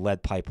one of my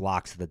lead pipe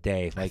locks of the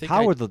day. Like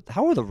how are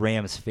the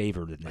Rams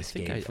favored in this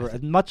game for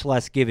much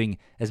less giving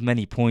as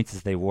many points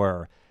as they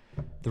were?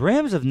 The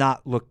Rams have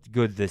not looked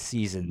good this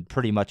season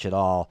pretty much at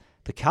all.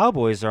 The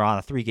Cowboys are on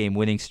a 3-game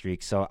winning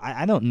streak, so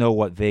I don't know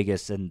what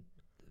Vegas and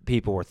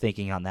people were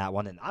thinking on that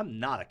one. And I'm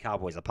not a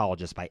Cowboys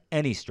apologist by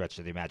any stretch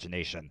of the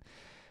imagination,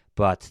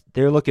 but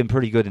they're looking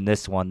pretty good in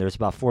this one. There's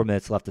about 4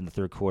 minutes left in the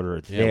third quarter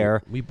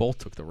there. We both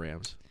took the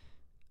Rams.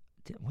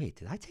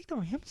 Did I take the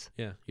Rams?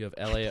 Yeah, you have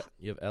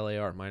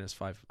LAR minus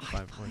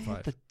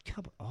 5.5.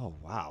 Oh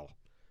wow.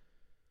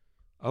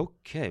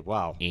 Okay,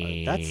 wow.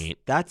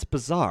 That's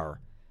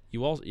bizarre.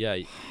 You also,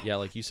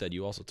 like you said,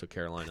 you also took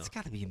Carolina. That's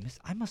got to be a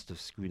I must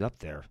have screwed up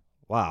there.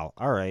 Wow.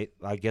 All right.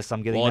 I guess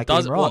I'm getting that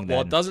game wrong then.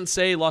 Well, it doesn't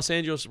say Los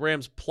Angeles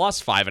Rams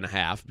plus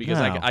 5.5 because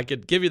I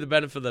could give you the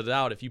benefit of the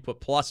doubt if you put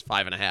plus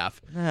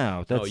 5.5.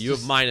 No, you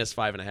have minus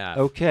 5.5.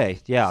 Okay.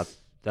 Yeah.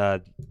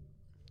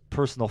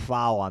 Personal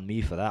foul on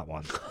me for that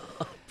one.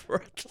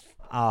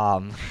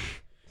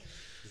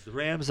 The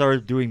Rams are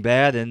doing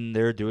bad, and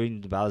they're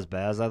doing about as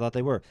bad as I thought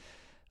they were.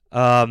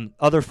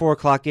 Other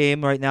 4:00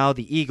 game right now,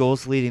 the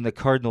Eagles leading the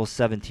Cardinals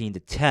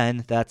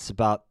 17-10. That's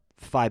about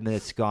 5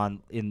 minutes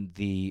gone in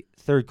the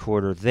third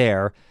quarter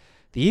there.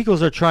 The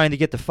Eagles are trying to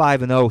get to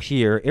 5-0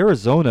 here.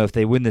 Arizona, if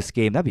they win this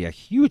game, that'd be a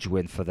huge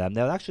win for them.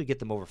 That would actually get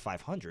them over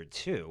 500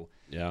 too.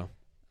 Yeah.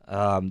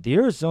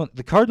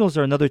 The Cardinals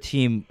are another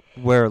team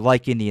where,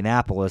 like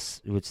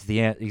Indianapolis, which is the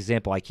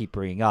example I keep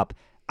bringing up,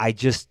 I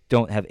just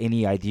don't have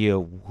any idea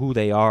who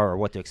they are or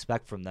what to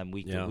expect from them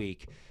week to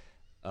week.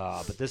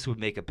 But this would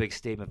make a big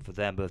statement for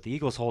them. But if the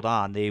Eagles hold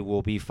on, they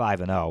will be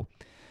 5-0.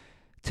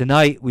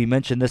 Tonight, we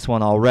mentioned this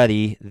one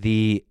already.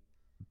 The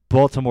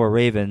Baltimore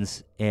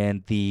Ravens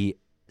and the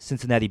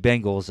Cincinnati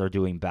Bengals are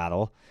doing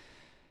battle.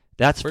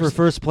 That's for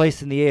first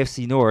place in the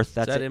AFC North.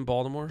 Is that in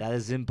Baltimore? That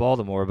is in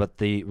Baltimore, but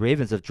the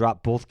Ravens have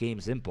dropped both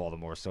games in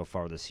Baltimore so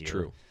far this year.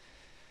 True.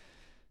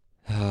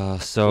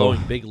 So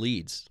blowing big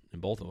leads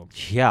in both of them.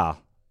 Yeah.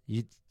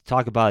 You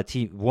talk about a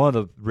team, one of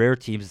the rare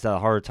teams that's had a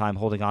harder time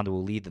holding on to a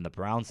lead than the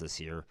Browns this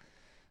year.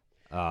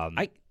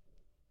 I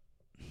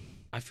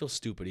feel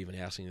stupid even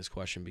asking this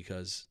question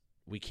because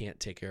we can't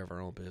take care of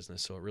our own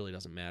business, so it really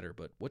doesn't matter.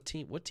 But what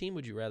team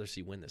would you rather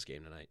see win this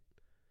game tonight?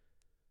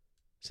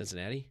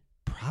 Cincinnati?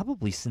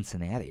 Probably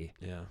Cincinnati.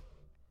 Yeah.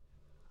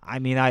 I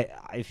mean,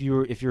 if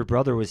your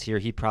brother was here,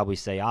 he'd probably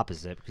say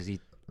opposite because he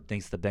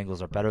thinks the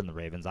Bengals are better than the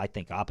Ravens. I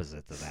think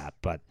opposite to that.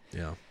 But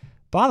yeah.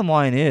 Bottom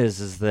line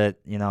is that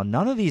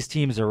none of these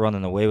teams are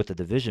running away with the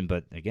division.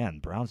 But again,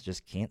 Browns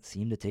just can't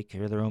seem to take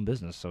care of their own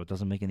business, so it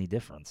doesn't make any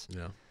difference.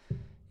 Yeah.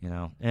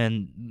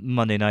 And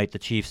Monday night the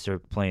Chiefs are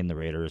playing the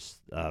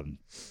Raiders.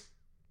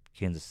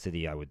 Kansas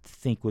City, I would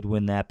think, would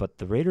win that, but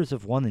the Raiders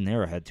have won in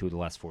Arrowhead 2 of the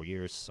last 4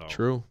 years. So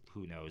true.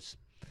 Who knows?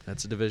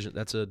 That's a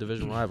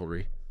division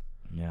rivalry.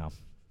 Yeah.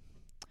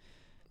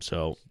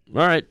 So,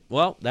 all right.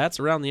 Well, that's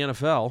around the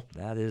NFL.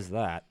 That is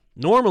that.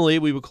 Normally,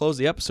 we would close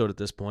the episode at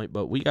this point,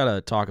 but we got to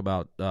talk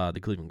about the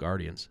Cleveland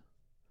Guardians.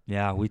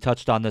 Yeah, we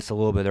touched on this a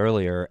little bit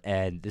earlier,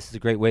 and this is a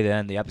great way to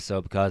end the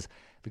episode because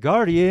the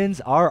Guardians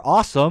are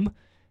awesome.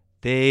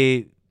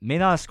 They may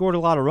not have scored a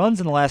lot of runs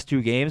in the last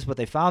 2 games, but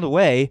they found a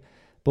way,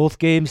 both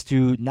games,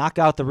 to knock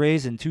out the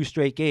Rays in 2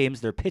 straight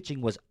games. Their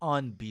pitching was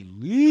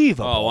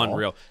unbelievable. Oh,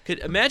 unreal!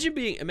 Imagine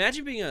being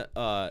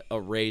a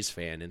Rays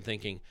fan and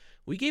thinking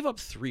we gave up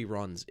 3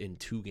 runs in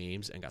 2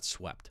 games and got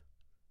swept.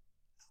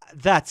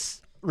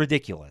 That's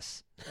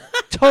ridiculous.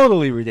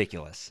 Totally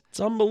ridiculous. It's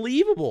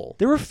unbelievable.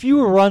 There were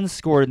fewer runs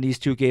scored in these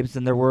 2 games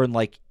than there were in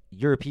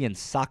European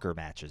soccer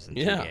matches in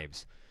 2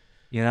 games.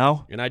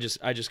 And I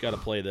just got to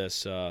play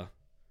this. Here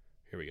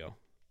we go.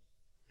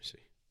 Let me see.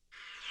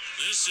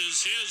 This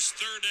is his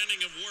 3rd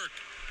inning of work.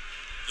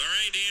 The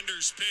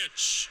right-hander's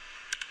pitch.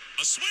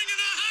 A swing and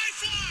a high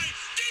fly.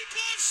 Deep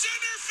left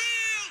center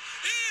field.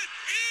 It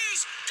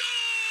is gone.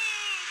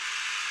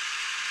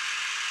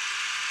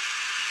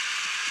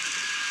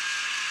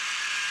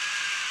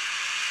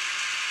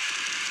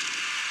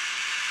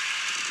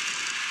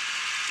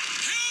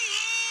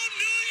 Hello,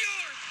 New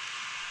York.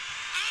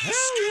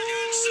 Oscar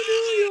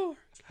Gonzalez.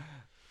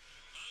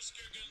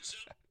 Oscar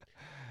Gonzalez.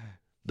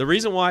 The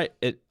reason why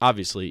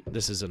obviously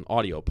this is an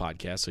audio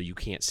podcast, so you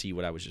can't see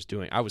what I was just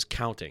doing. I was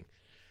counting.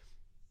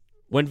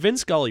 When Vin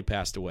Scully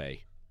passed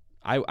away,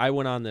 I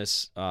went on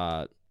this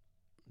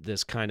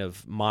this kind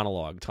of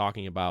monologue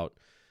talking about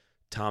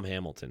Tom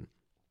Hamilton.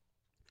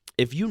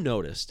 If you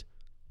noticed,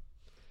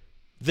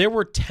 there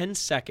were 10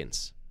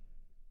 seconds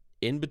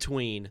in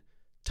between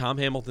Tom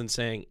Hamilton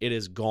saying it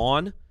is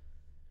gone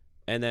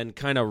and then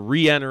kind of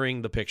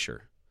re-entering the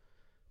picture.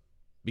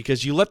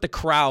 Because you let the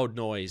crowd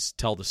noise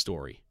tell the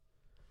story.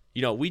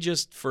 We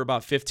just, for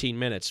about 15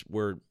 minutes,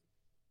 were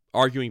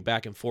arguing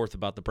back and forth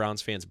about the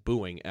Browns fans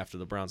booing after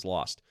the Browns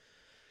lost.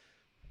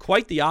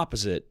 Quite the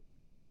opposite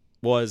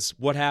was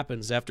what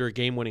happens after a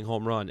game-winning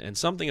home run, and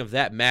something of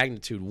that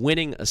magnitude,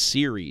 winning a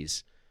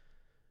series,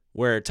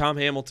 where Tom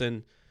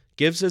Hamilton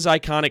gives his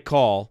iconic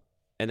call,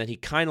 and then he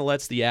kind of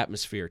lets the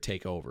atmosphere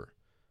take over.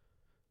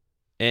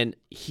 And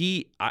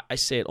I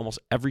say it almost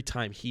every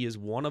time, he is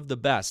one of the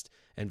best,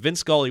 and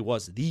Vince Scully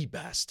was the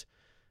best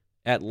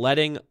at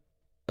letting,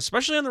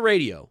 especially on the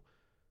radio,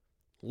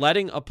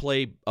 letting a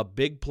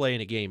big play in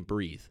a game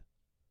breathe.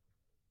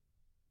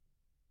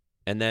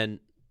 And then,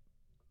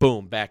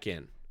 boom, back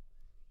in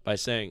by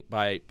saying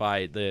by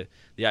the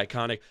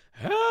iconic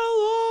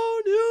 "Hello,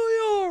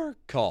 New York"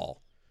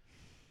 call.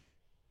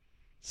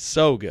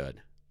 So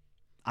good.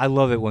 I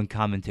love it when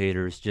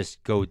commentators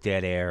just go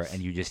dead air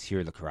and you just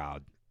hear the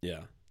crowd.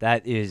 Yeah.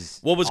 That is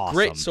What was awesome.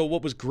 great? So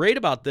what was great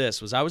about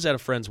this was I was at a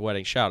friend's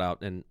wedding. Shout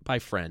out, and by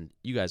friend,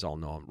 you guys all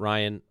know him,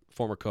 Ryan,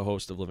 former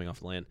co-host of Living Off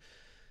the Land.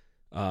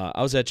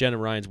 I was at Jen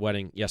and Ryan's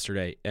wedding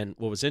yesterday, and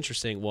what was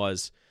interesting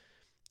was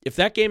if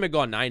that game had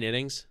gone 9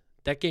 innings,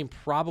 that game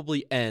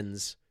probably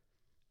ends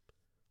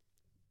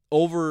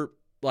over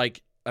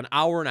like an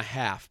hour and a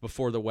half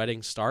before the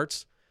wedding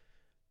starts.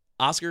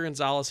 Oscar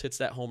Gonzalez hits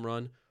that home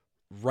run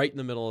right in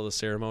the middle of the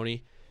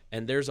ceremony,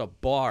 and there's a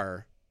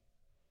bar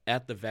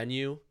at the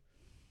venue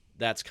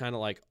that's kind of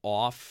like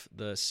off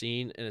the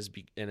scene and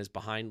is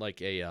behind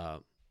like a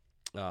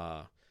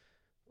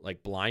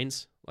like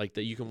blinds like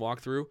that you can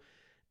walk through,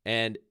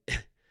 and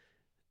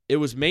it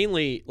was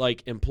mainly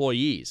like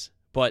employees,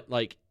 but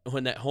like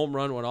when that home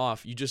run went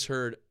off, you just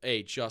heard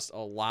just a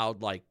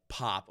loud like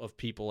pop of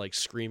people like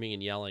screaming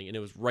and yelling, and it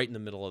was right in the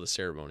middle of the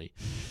ceremony,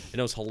 and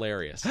it was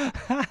hilarious.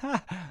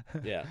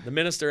 Yeah, the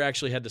minister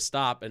actually had to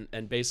stop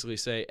and basically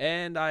say,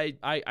 and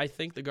I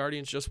think the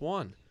Guardians just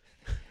won.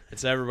 And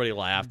so everybody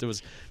laughed. It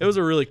was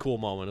a really cool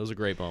moment. It was a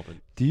great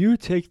moment. Do you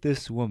take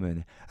this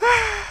woman?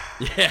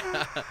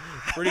 Yeah,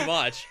 pretty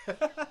much.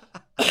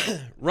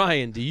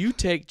 Ryan, do you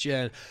take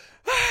Jen?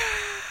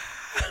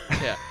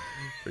 Yeah,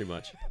 pretty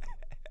much.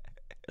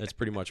 That's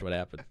pretty much what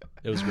happened.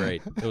 It was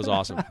great. It was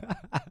awesome.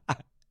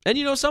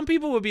 And, some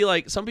people would be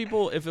like,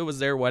 if it was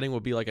their wedding,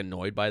 would be like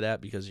annoyed by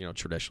that because,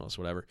 traditionalists,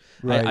 whatever.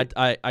 Right.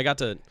 I got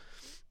to,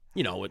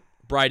 with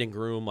bride and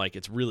groom, like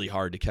it's really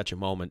hard to catch a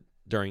moment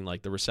during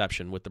like the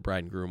reception with the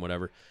bride and groom,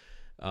 whatever.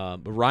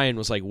 But Ryan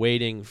was like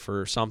waiting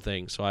for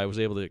something, so I was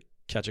able to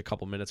catch a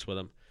couple minutes with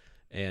him,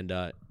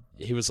 and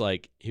he was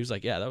like,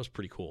 yeah, that was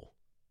pretty cool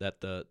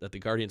that the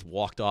Guardians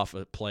walked off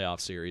a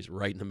playoff series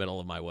right in the middle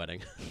of my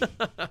wedding.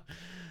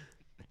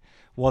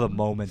 What a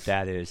moment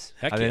that is.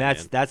 Heck I mean, yeah,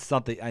 that's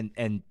something.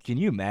 And can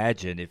you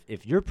imagine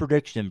if your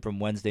prediction from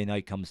Wednesday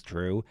night comes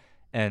true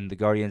and the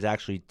Guardians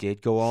actually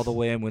did go all the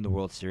way and win the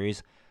World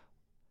Series?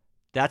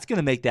 That's going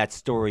to make that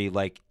story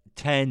like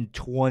 10,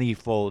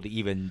 20-fold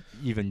even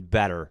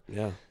better.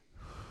 Yeah.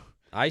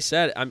 I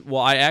said,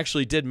 I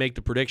actually did make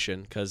the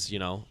prediction because,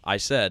 I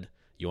said,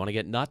 you want to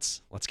get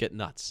nuts? Let's get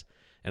nuts.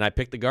 And I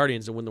picked the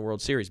Guardians to win the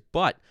World Series.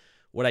 But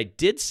what I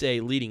did say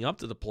leading up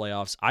to the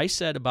playoffs, I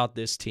said about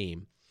this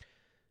team,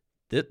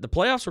 the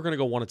playoffs were going to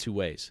go one of two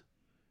ways.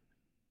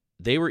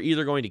 They were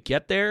either going to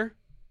get there,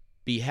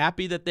 be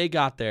happy that they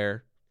got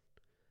there,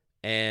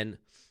 and,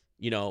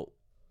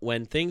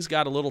 when things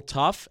got a little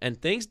tough,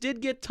 and things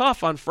did get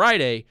tough on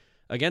Friday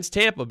against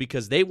Tampa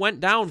because they went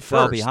down first.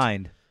 Fell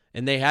behind.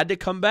 And they had to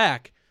come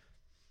back.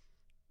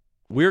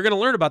 We're going to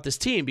learn about this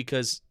team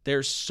because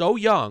they're so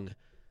young.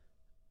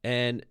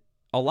 And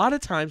a lot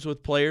of times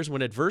with players,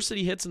 when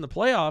adversity hits in the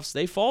playoffs,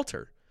 they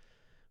falter.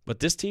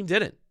 But this team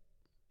didn't.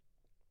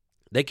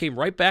 They came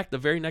right back the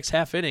very next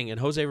half inning, and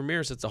Jose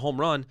Ramirez hits a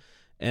home run,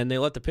 and they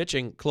let the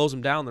pitching close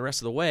them down the rest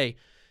of the way.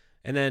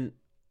 And then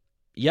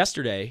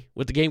yesterday,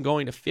 with the game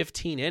going to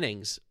 15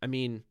 innings, I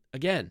mean,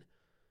 again,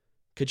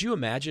 could you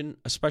imagine,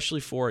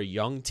 especially for a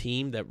young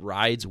team that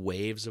rides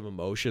waves of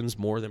emotions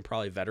more than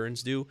probably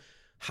veterans do,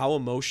 how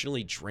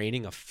emotionally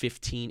draining a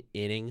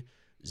 15-inning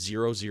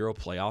 0-0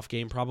 playoff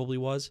game probably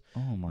was?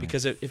 Oh my!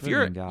 Because if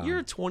you're God.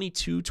 a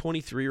 22,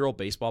 23-year-old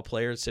baseball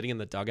player sitting in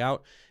the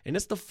dugout, and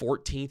it's the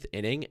 14th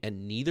inning,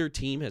 and neither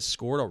team has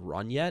scored a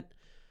run yet,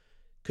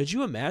 could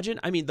you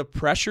imagine? I mean, the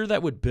pressure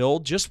that would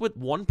build just with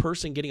one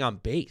person getting on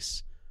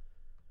base.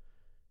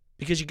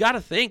 Because you got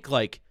to think,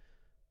 like,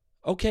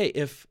 okay,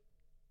 if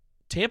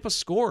Tampa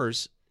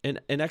scores in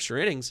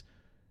extra innings,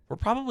 we're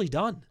probably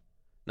done.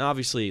 Now,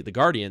 obviously, the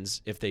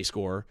Guardians, if they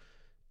score,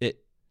 it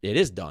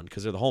is done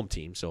because they're the home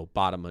team. So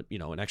bottom,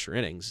 in extra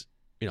innings,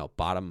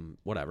 bottom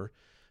whatever,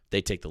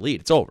 they take the lead.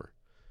 It's over.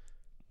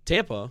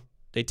 Tampa,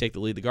 they take the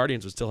lead. The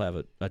Guardians would still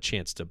have a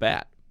chance to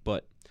bat.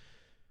 But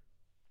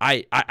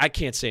I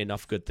can't say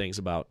enough good things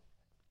about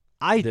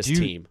this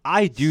team.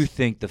 I do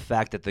think the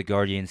fact that the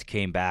Guardians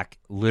came back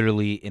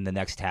literally in the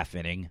next half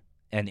inning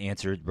and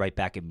answered right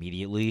back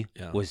immediately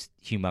was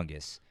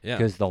humongous. Yeah.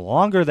 Because the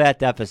longer that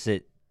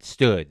deficit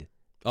stood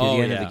to the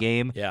end of the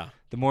game, yeah,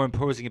 the more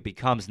imposing it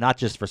becomes, not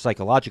just for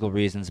psychological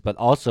reasons, but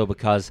also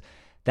because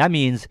that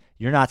means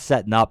you're not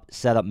set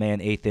up man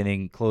 8th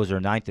inning, closer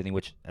 9th inning,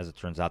 which, as it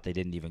turns out, they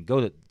didn't even go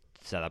to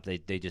set up.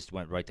 They just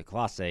went right to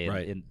Clase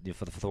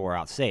for the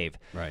 4-out save.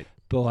 Right.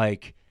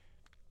 But,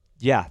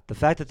 the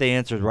fact that they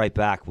answered right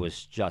back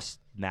was just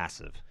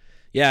massive.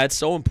 Yeah, it's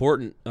so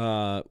important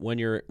when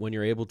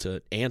you're able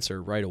to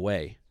answer right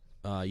away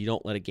You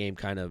don't let a game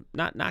kind of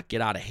not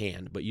get out of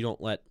hand, but you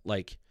don't let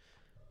like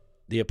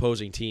the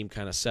opposing team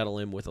kind of settle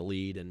in with a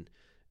lead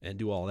and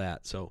do all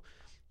that. So,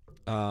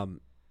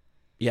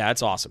 yeah,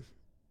 it's awesome.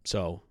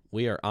 So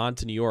we are on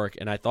to New York,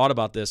 and I thought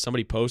about this.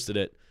 Somebody posted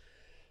it.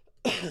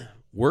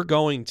 We're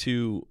going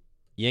to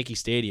Yankee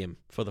Stadium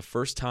for the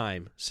first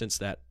time since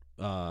that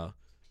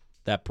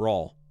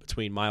brawl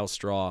between Miles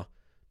Straw.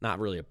 Not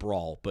really a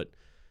brawl, but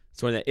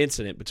it's when that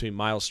incident between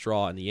Miles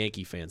Straw and the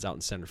Yankee fans out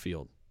in center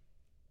field.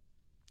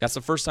 That's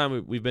the first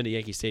time we've been to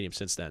Yankee Stadium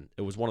since then.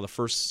 It was one of the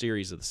first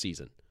series of the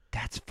season.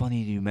 That's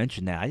funny you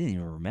mentioned that. I didn't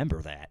even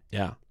remember that.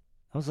 Yeah.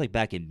 That was like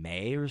back in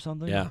May or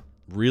something? Yeah.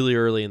 Really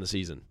early in the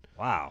season.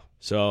 Wow.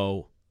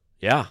 So,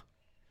 yeah.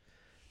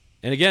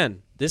 And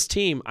again, this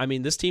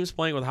team's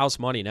playing with house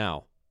money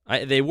now.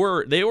 They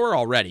were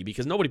already,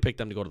 because nobody picked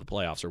them to go to the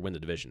playoffs or win the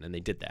division, and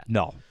they did that.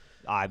 No.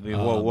 I mean,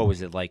 what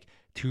was it, like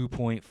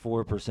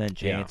 2.4%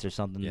 chance or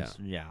something?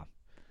 Yeah.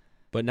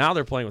 But now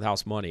they're playing with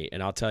house money,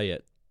 and I'll tell you,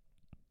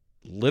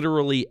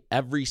 literally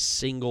every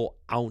single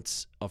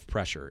ounce of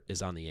pressure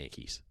is on the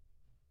Yankees.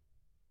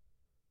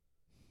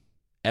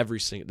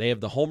 They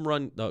have the home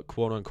run, the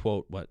quote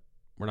unquote,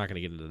 we're not going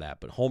to get into that,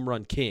 but home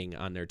run king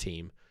on their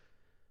team.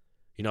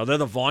 You know, they're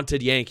the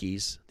vaunted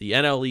Yankees, the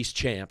NL East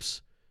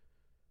champs.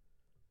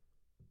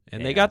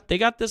 And they got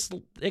this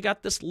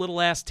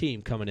little ass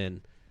team coming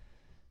in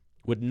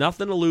with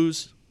nothing to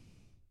lose.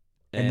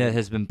 And that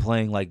has been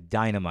playing like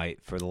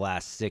dynamite for the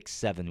last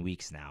 6-7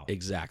 weeks now.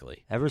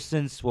 Exactly. Ever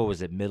since,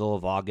 middle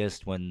of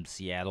August when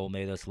Seattle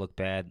made us look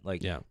bad?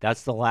 Yeah.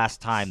 That's the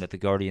last time that the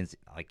Guardians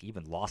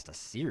even lost a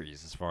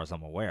series as far as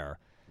I'm aware.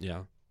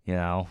 Yeah. You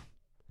know?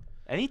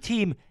 Any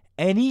team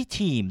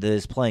that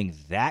is playing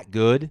that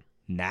good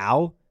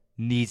now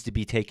needs to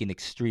be taken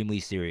extremely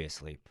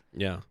seriously.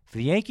 Yeah. If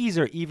the Yankees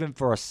are even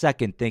for a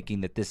second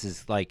thinking that this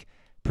is like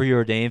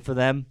preordained for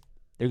them,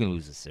 they're going to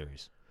lose this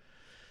series.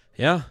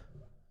 Yeah.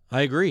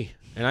 I agree.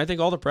 And I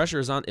think all the pressure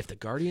is on if the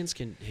Guardians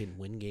can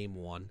win game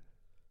 1.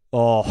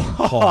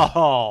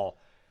 Oh.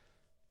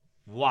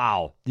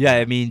 Wow. Yeah,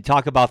 I mean,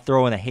 talk about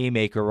throwing a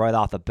haymaker right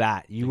off the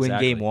bat. You win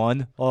game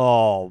 1?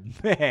 Oh,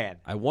 man.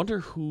 I wonder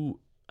who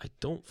 – I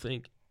don't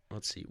think –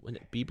 let's see. When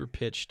Bieber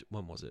pitched,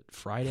 when was it?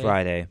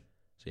 Friday.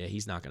 So, yeah,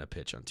 he's not going to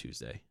pitch on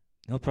Tuesday.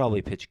 He'll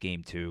probably pitch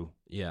game 2.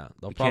 Yeah.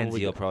 Will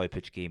probably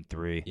pitch game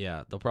 3.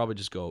 Yeah, they'll probably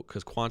just go –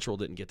 because Quantrill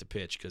didn't get to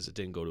pitch because it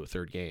didn't go to a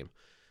third game.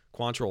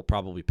 Quantrill will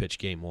probably pitch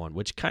game 1,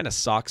 which kind of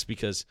sucks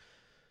because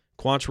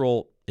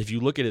Quantrill, if you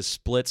look at his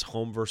splits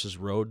home versus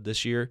road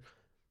this year,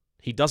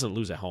 he doesn't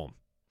lose at home.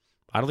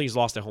 I don't think he's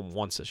lost at home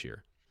once this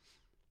year.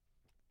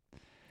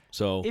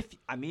 So if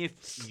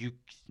you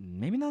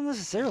maybe not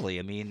necessarily.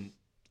 I mean,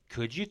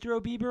 could you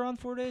throw Bieber on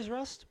 4 days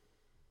rest?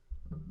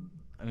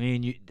 I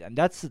mean,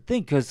 that's the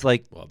thing because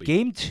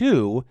game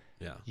 2,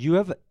 yeah, you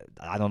have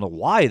I don't know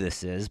why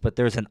this is, but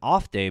there's an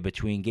off day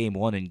between game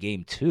 1 and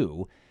game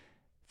 2.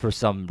 For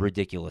some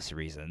ridiculous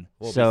reason.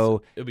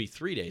 Well, it'll be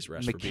 3 days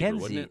rest for Bieber,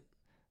 wouldn't it?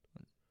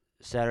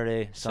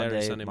 Saturday,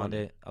 Sunday,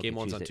 Monday. Okay, game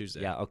 1's on Tuesday.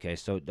 Yeah, okay,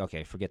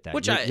 forget that.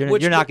 Which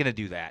you're not going to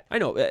do that. I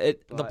know.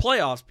 The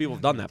playoffs, people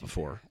have done that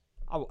before.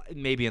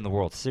 Maybe in the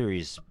World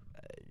Series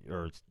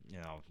or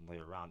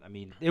later on. I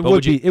mean, it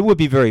would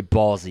be very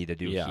ballsy to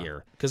do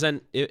here. Because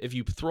then if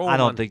you throw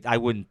him I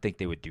wouldn't think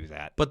they would do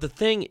that. But the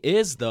thing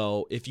is,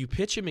 though, if you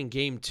pitch him in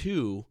game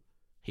 2,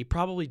 he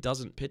probably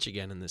doesn't pitch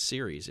again in this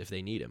series if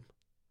they need him.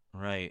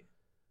 Right.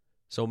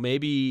 So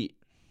maybe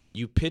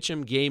you pitch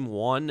him game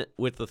 1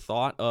 with the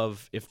thought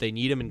of if they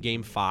need him in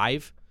game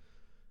 5,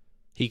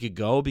 he could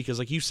go because,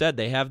 like you said,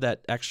 they have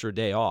that extra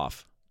day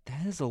off.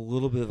 That is a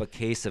little bit of a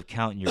case of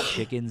counting your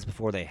chickens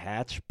before they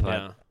hatch, but,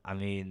 yeah. I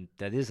mean,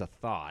 that is a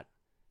thought.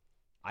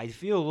 I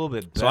feel a little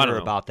bit better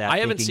about that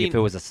if it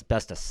was a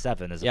best of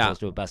 7 as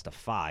opposed to a best of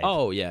 5.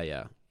 Oh,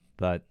 yeah.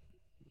 But,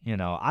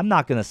 I'm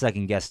not going to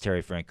second-guess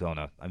Terry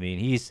Francona. I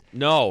mean,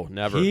 No,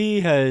 never.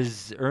 He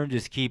has earned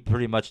his keep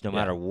pretty much no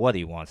matter what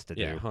he wants to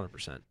do. Yeah,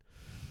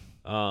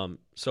 100%.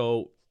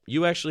 So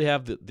you actually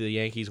have the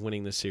Yankees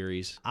winning the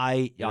series.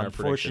 I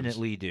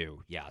unfortunately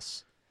do,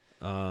 yes.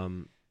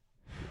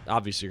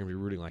 Obviously, you're going to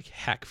be rooting like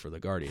heck for the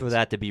Guardians. For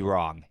that to be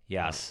wrong,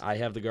 yes. I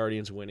have the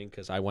Guardians winning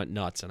because I went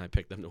nuts and I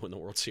picked them to win the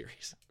World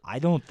Series. I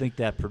don't think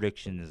that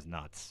prediction is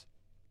nuts.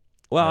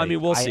 Well, I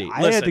mean, we'll see.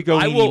 I had to go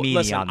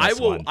meanie on this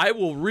one. I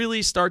will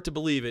really start to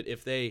believe it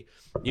if they,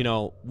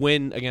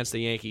 win against the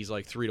Yankees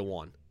like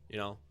 3-1.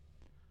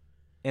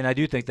 And I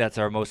do think that's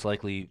our most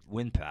likely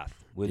win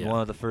path. Win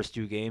one of the first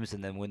 2 games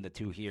and then win the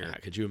 2 here. Yeah,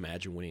 could you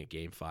imagine winning a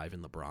Game 5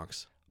 in the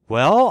Bronx?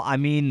 Well, I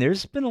mean,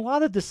 there's been a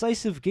lot of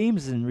decisive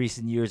games in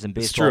recent years in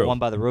baseball won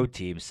by the road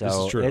team. So this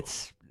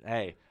is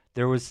true.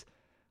 There was.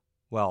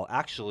 Well,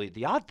 actually,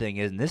 the odd thing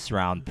is in this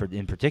round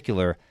in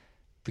particular.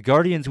 The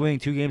Guardians winning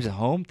 2 games at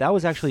home, that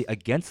was actually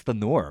against the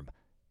norm.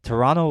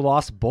 Toronto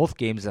lost both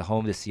games at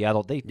home to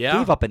Seattle. They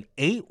gave up an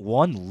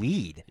 8-1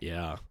 lead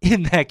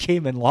in that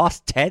game and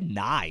lost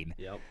 10-9.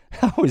 Yep.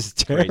 That was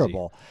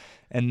terrible. Crazy.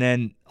 And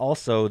then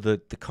also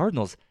the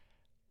Cardinals.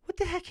 What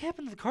the heck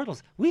happened to the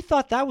Cardinals? We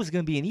thought that was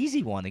going to be an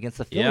easy one against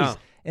the Phillies. Yeah.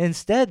 And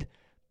instead,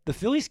 the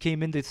Phillies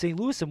came into St.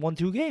 Louis and won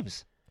 2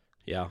 games.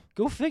 Yeah.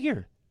 Go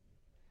figure.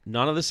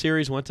 None of the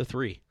series went to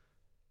 3.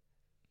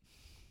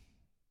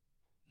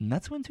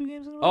 Mets win 2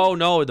 games in a row? Oh,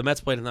 no, the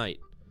Mets play tonight.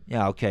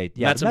 Yeah, okay.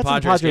 Yeah, Mets the and Mets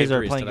and Padres Padres game are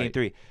three is playing tonight.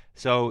 game 3.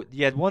 So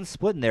you had one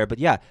split in there. But,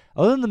 yeah,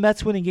 other than the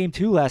Mets winning game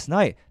 2 last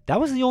night, that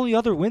was the only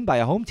other win by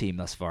a home team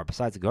thus far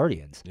besides the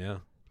Guardians, Yeah.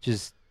 which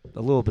is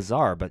a little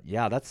bizarre. But,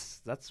 yeah,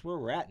 that's where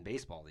we're at in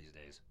baseball these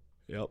days.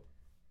 Yep.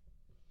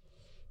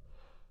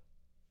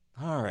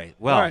 All right.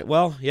 Well, All right,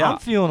 well, yeah. I'm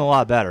feeling a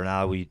lot better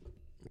now that we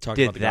Talking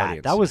did about the that.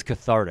 Guardians. That was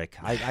cathartic.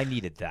 I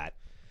needed that.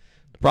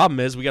 The problem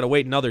is we got to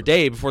wait another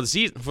day before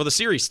the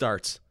series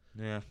starts.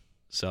 Yeah.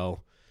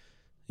 So,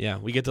 yeah,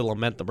 we get to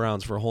lament the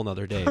Browns for a whole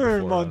nother day.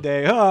 Before,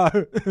 Monday.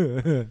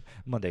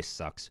 Monday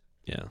sucks.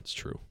 Yeah, it's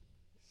true.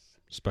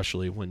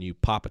 Especially when you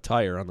pop a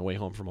tire on the way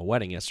home from a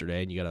wedding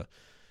yesterday and you got to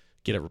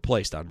get it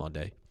replaced on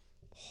Monday.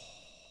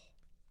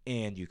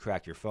 And you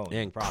crack your phone. in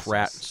And the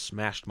process.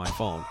 smashed my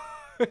phone.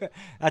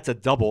 That's a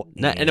double.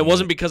 And it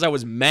wasn't because I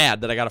was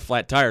mad that I got a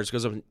flat tire. It's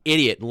because I was an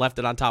idiot and left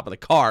it on top of the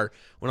car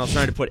when I was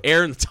trying to put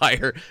air in the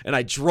tire, and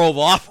I drove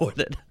off with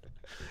it.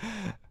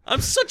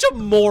 I'm such a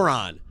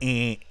moron.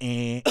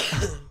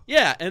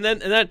 Yeah, and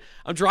then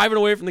I'm driving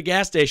away from the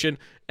gas station,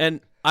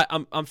 and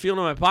I'm feeling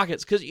in my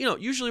pockets because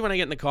usually when I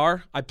get in the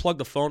car, I plug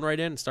the phone right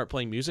in and start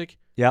playing music.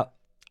 Yep.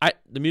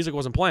 The music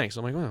wasn't playing, so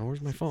I'm like, "Wow,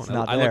 where's my phone?"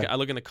 not I there.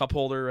 look in the cup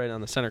holder right on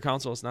the center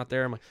console. It's not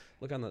there. I'm like,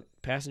 look on the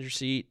passenger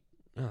seat.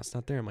 No, it's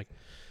not there. I'm like,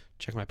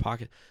 check my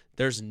pocket.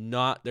 There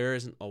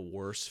isn't a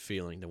worse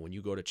feeling than when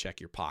you go to check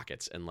your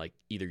pockets and like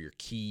either your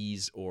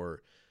keys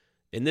or,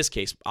 in this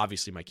case,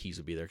 obviously my keys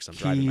would be there because I'm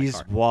driving my Keys,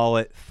 car.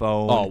 wallet,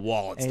 phone. Oh,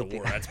 wallet's the anything.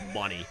 word. That's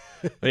money.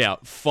 But yeah,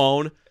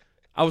 phone.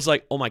 I was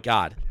like, oh my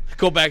God.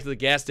 Go back to the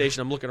gas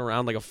station. I'm looking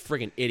around like a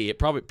freaking idiot.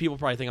 People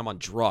probably think I'm on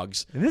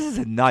drugs. And this is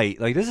at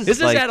night. Like this is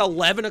This like, is at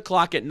 11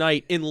 o'clock at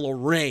night in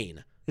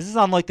Lorraine. This is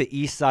on like the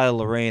east side of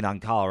Lorraine on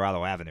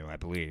Colorado Avenue, I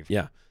believe.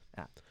 Yeah.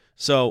 Yeah.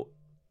 So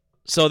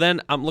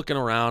then I'm looking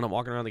around. I'm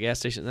walking around the gas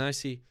station, and then I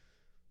see,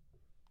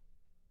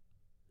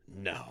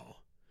 no.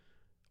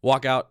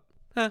 Walk out.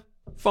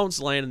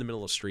 Phone's laying in the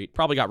middle of the street.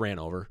 Probably got ran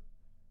over.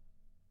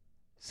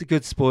 It's a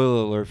good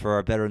spoiler alert for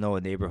our Better Know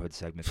a Neighborhood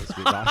segment this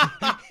week.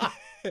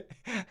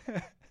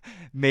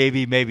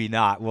 Maybe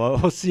not. Well,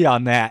 we'll see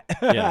on that.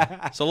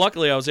 Yeah. So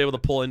luckily, I was able to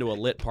pull into a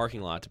lit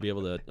parking lot to be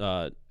able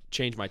to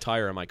change my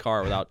tire in my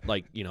car without,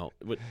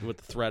 with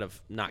the threat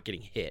of not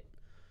getting hit.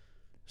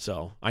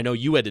 So I know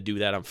you had to do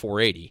that on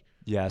 480.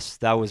 Yes,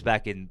 that was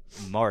back in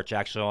March.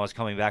 Actually, when I was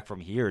coming back from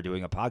here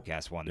doing a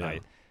podcast one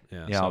night.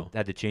 Yeah.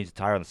 Had to change the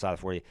tire on the side of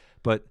 40.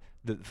 But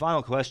the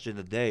final question of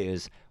the day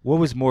is, what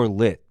was more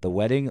lit, the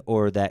wedding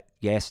or that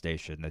gas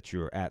station that you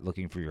were at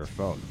looking for your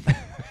phone?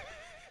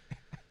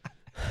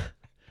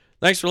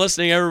 Thanks for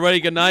listening,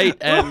 everybody. Good night,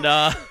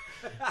 and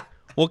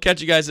we'll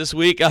catch you guys this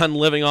week on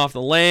Living Off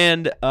the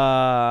Land.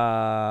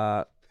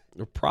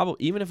 Probably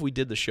even if we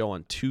did the show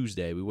on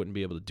Tuesday, we wouldn't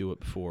be able to do it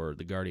before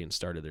the Guardians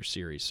started their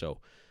series. So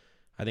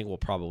I think we'll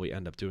probably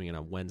end up doing it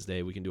on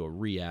Wednesday. We can do a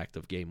react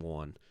of Game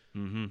 1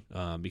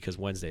 because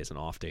Wednesday is an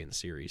off day in the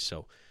series.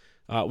 So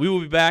we will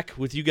be back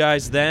with you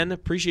guys then.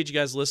 Appreciate you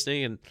guys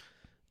listening, and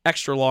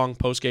extra long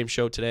post-game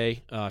show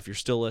today. If you're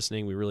still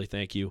listening, we really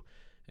thank you.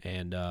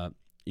 And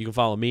you can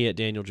follow me at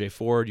Daniel J.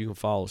 Ford. You can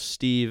follow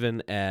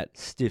Steven at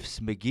Stiffs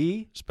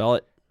McGee, spell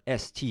it.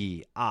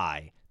 STIPHSMAGEE.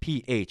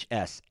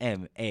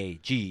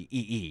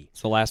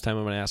 It's the last time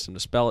I'm going to ask him to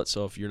spell it,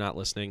 so if you're not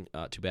listening,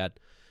 too bad.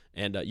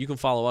 And you can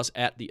follow us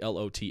at the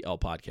LOTL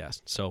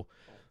Podcast. So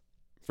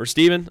for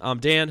Steven, I'm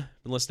Dan.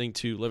 Been listening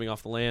to Living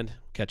Off the Land.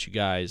 Catch you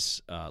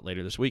guys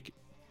later this week.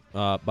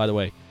 By the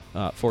way,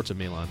 Forza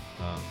Milan.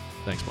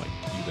 Thanks, Mike.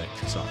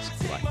 Juve sucks.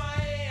 Bye.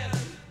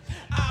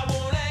 I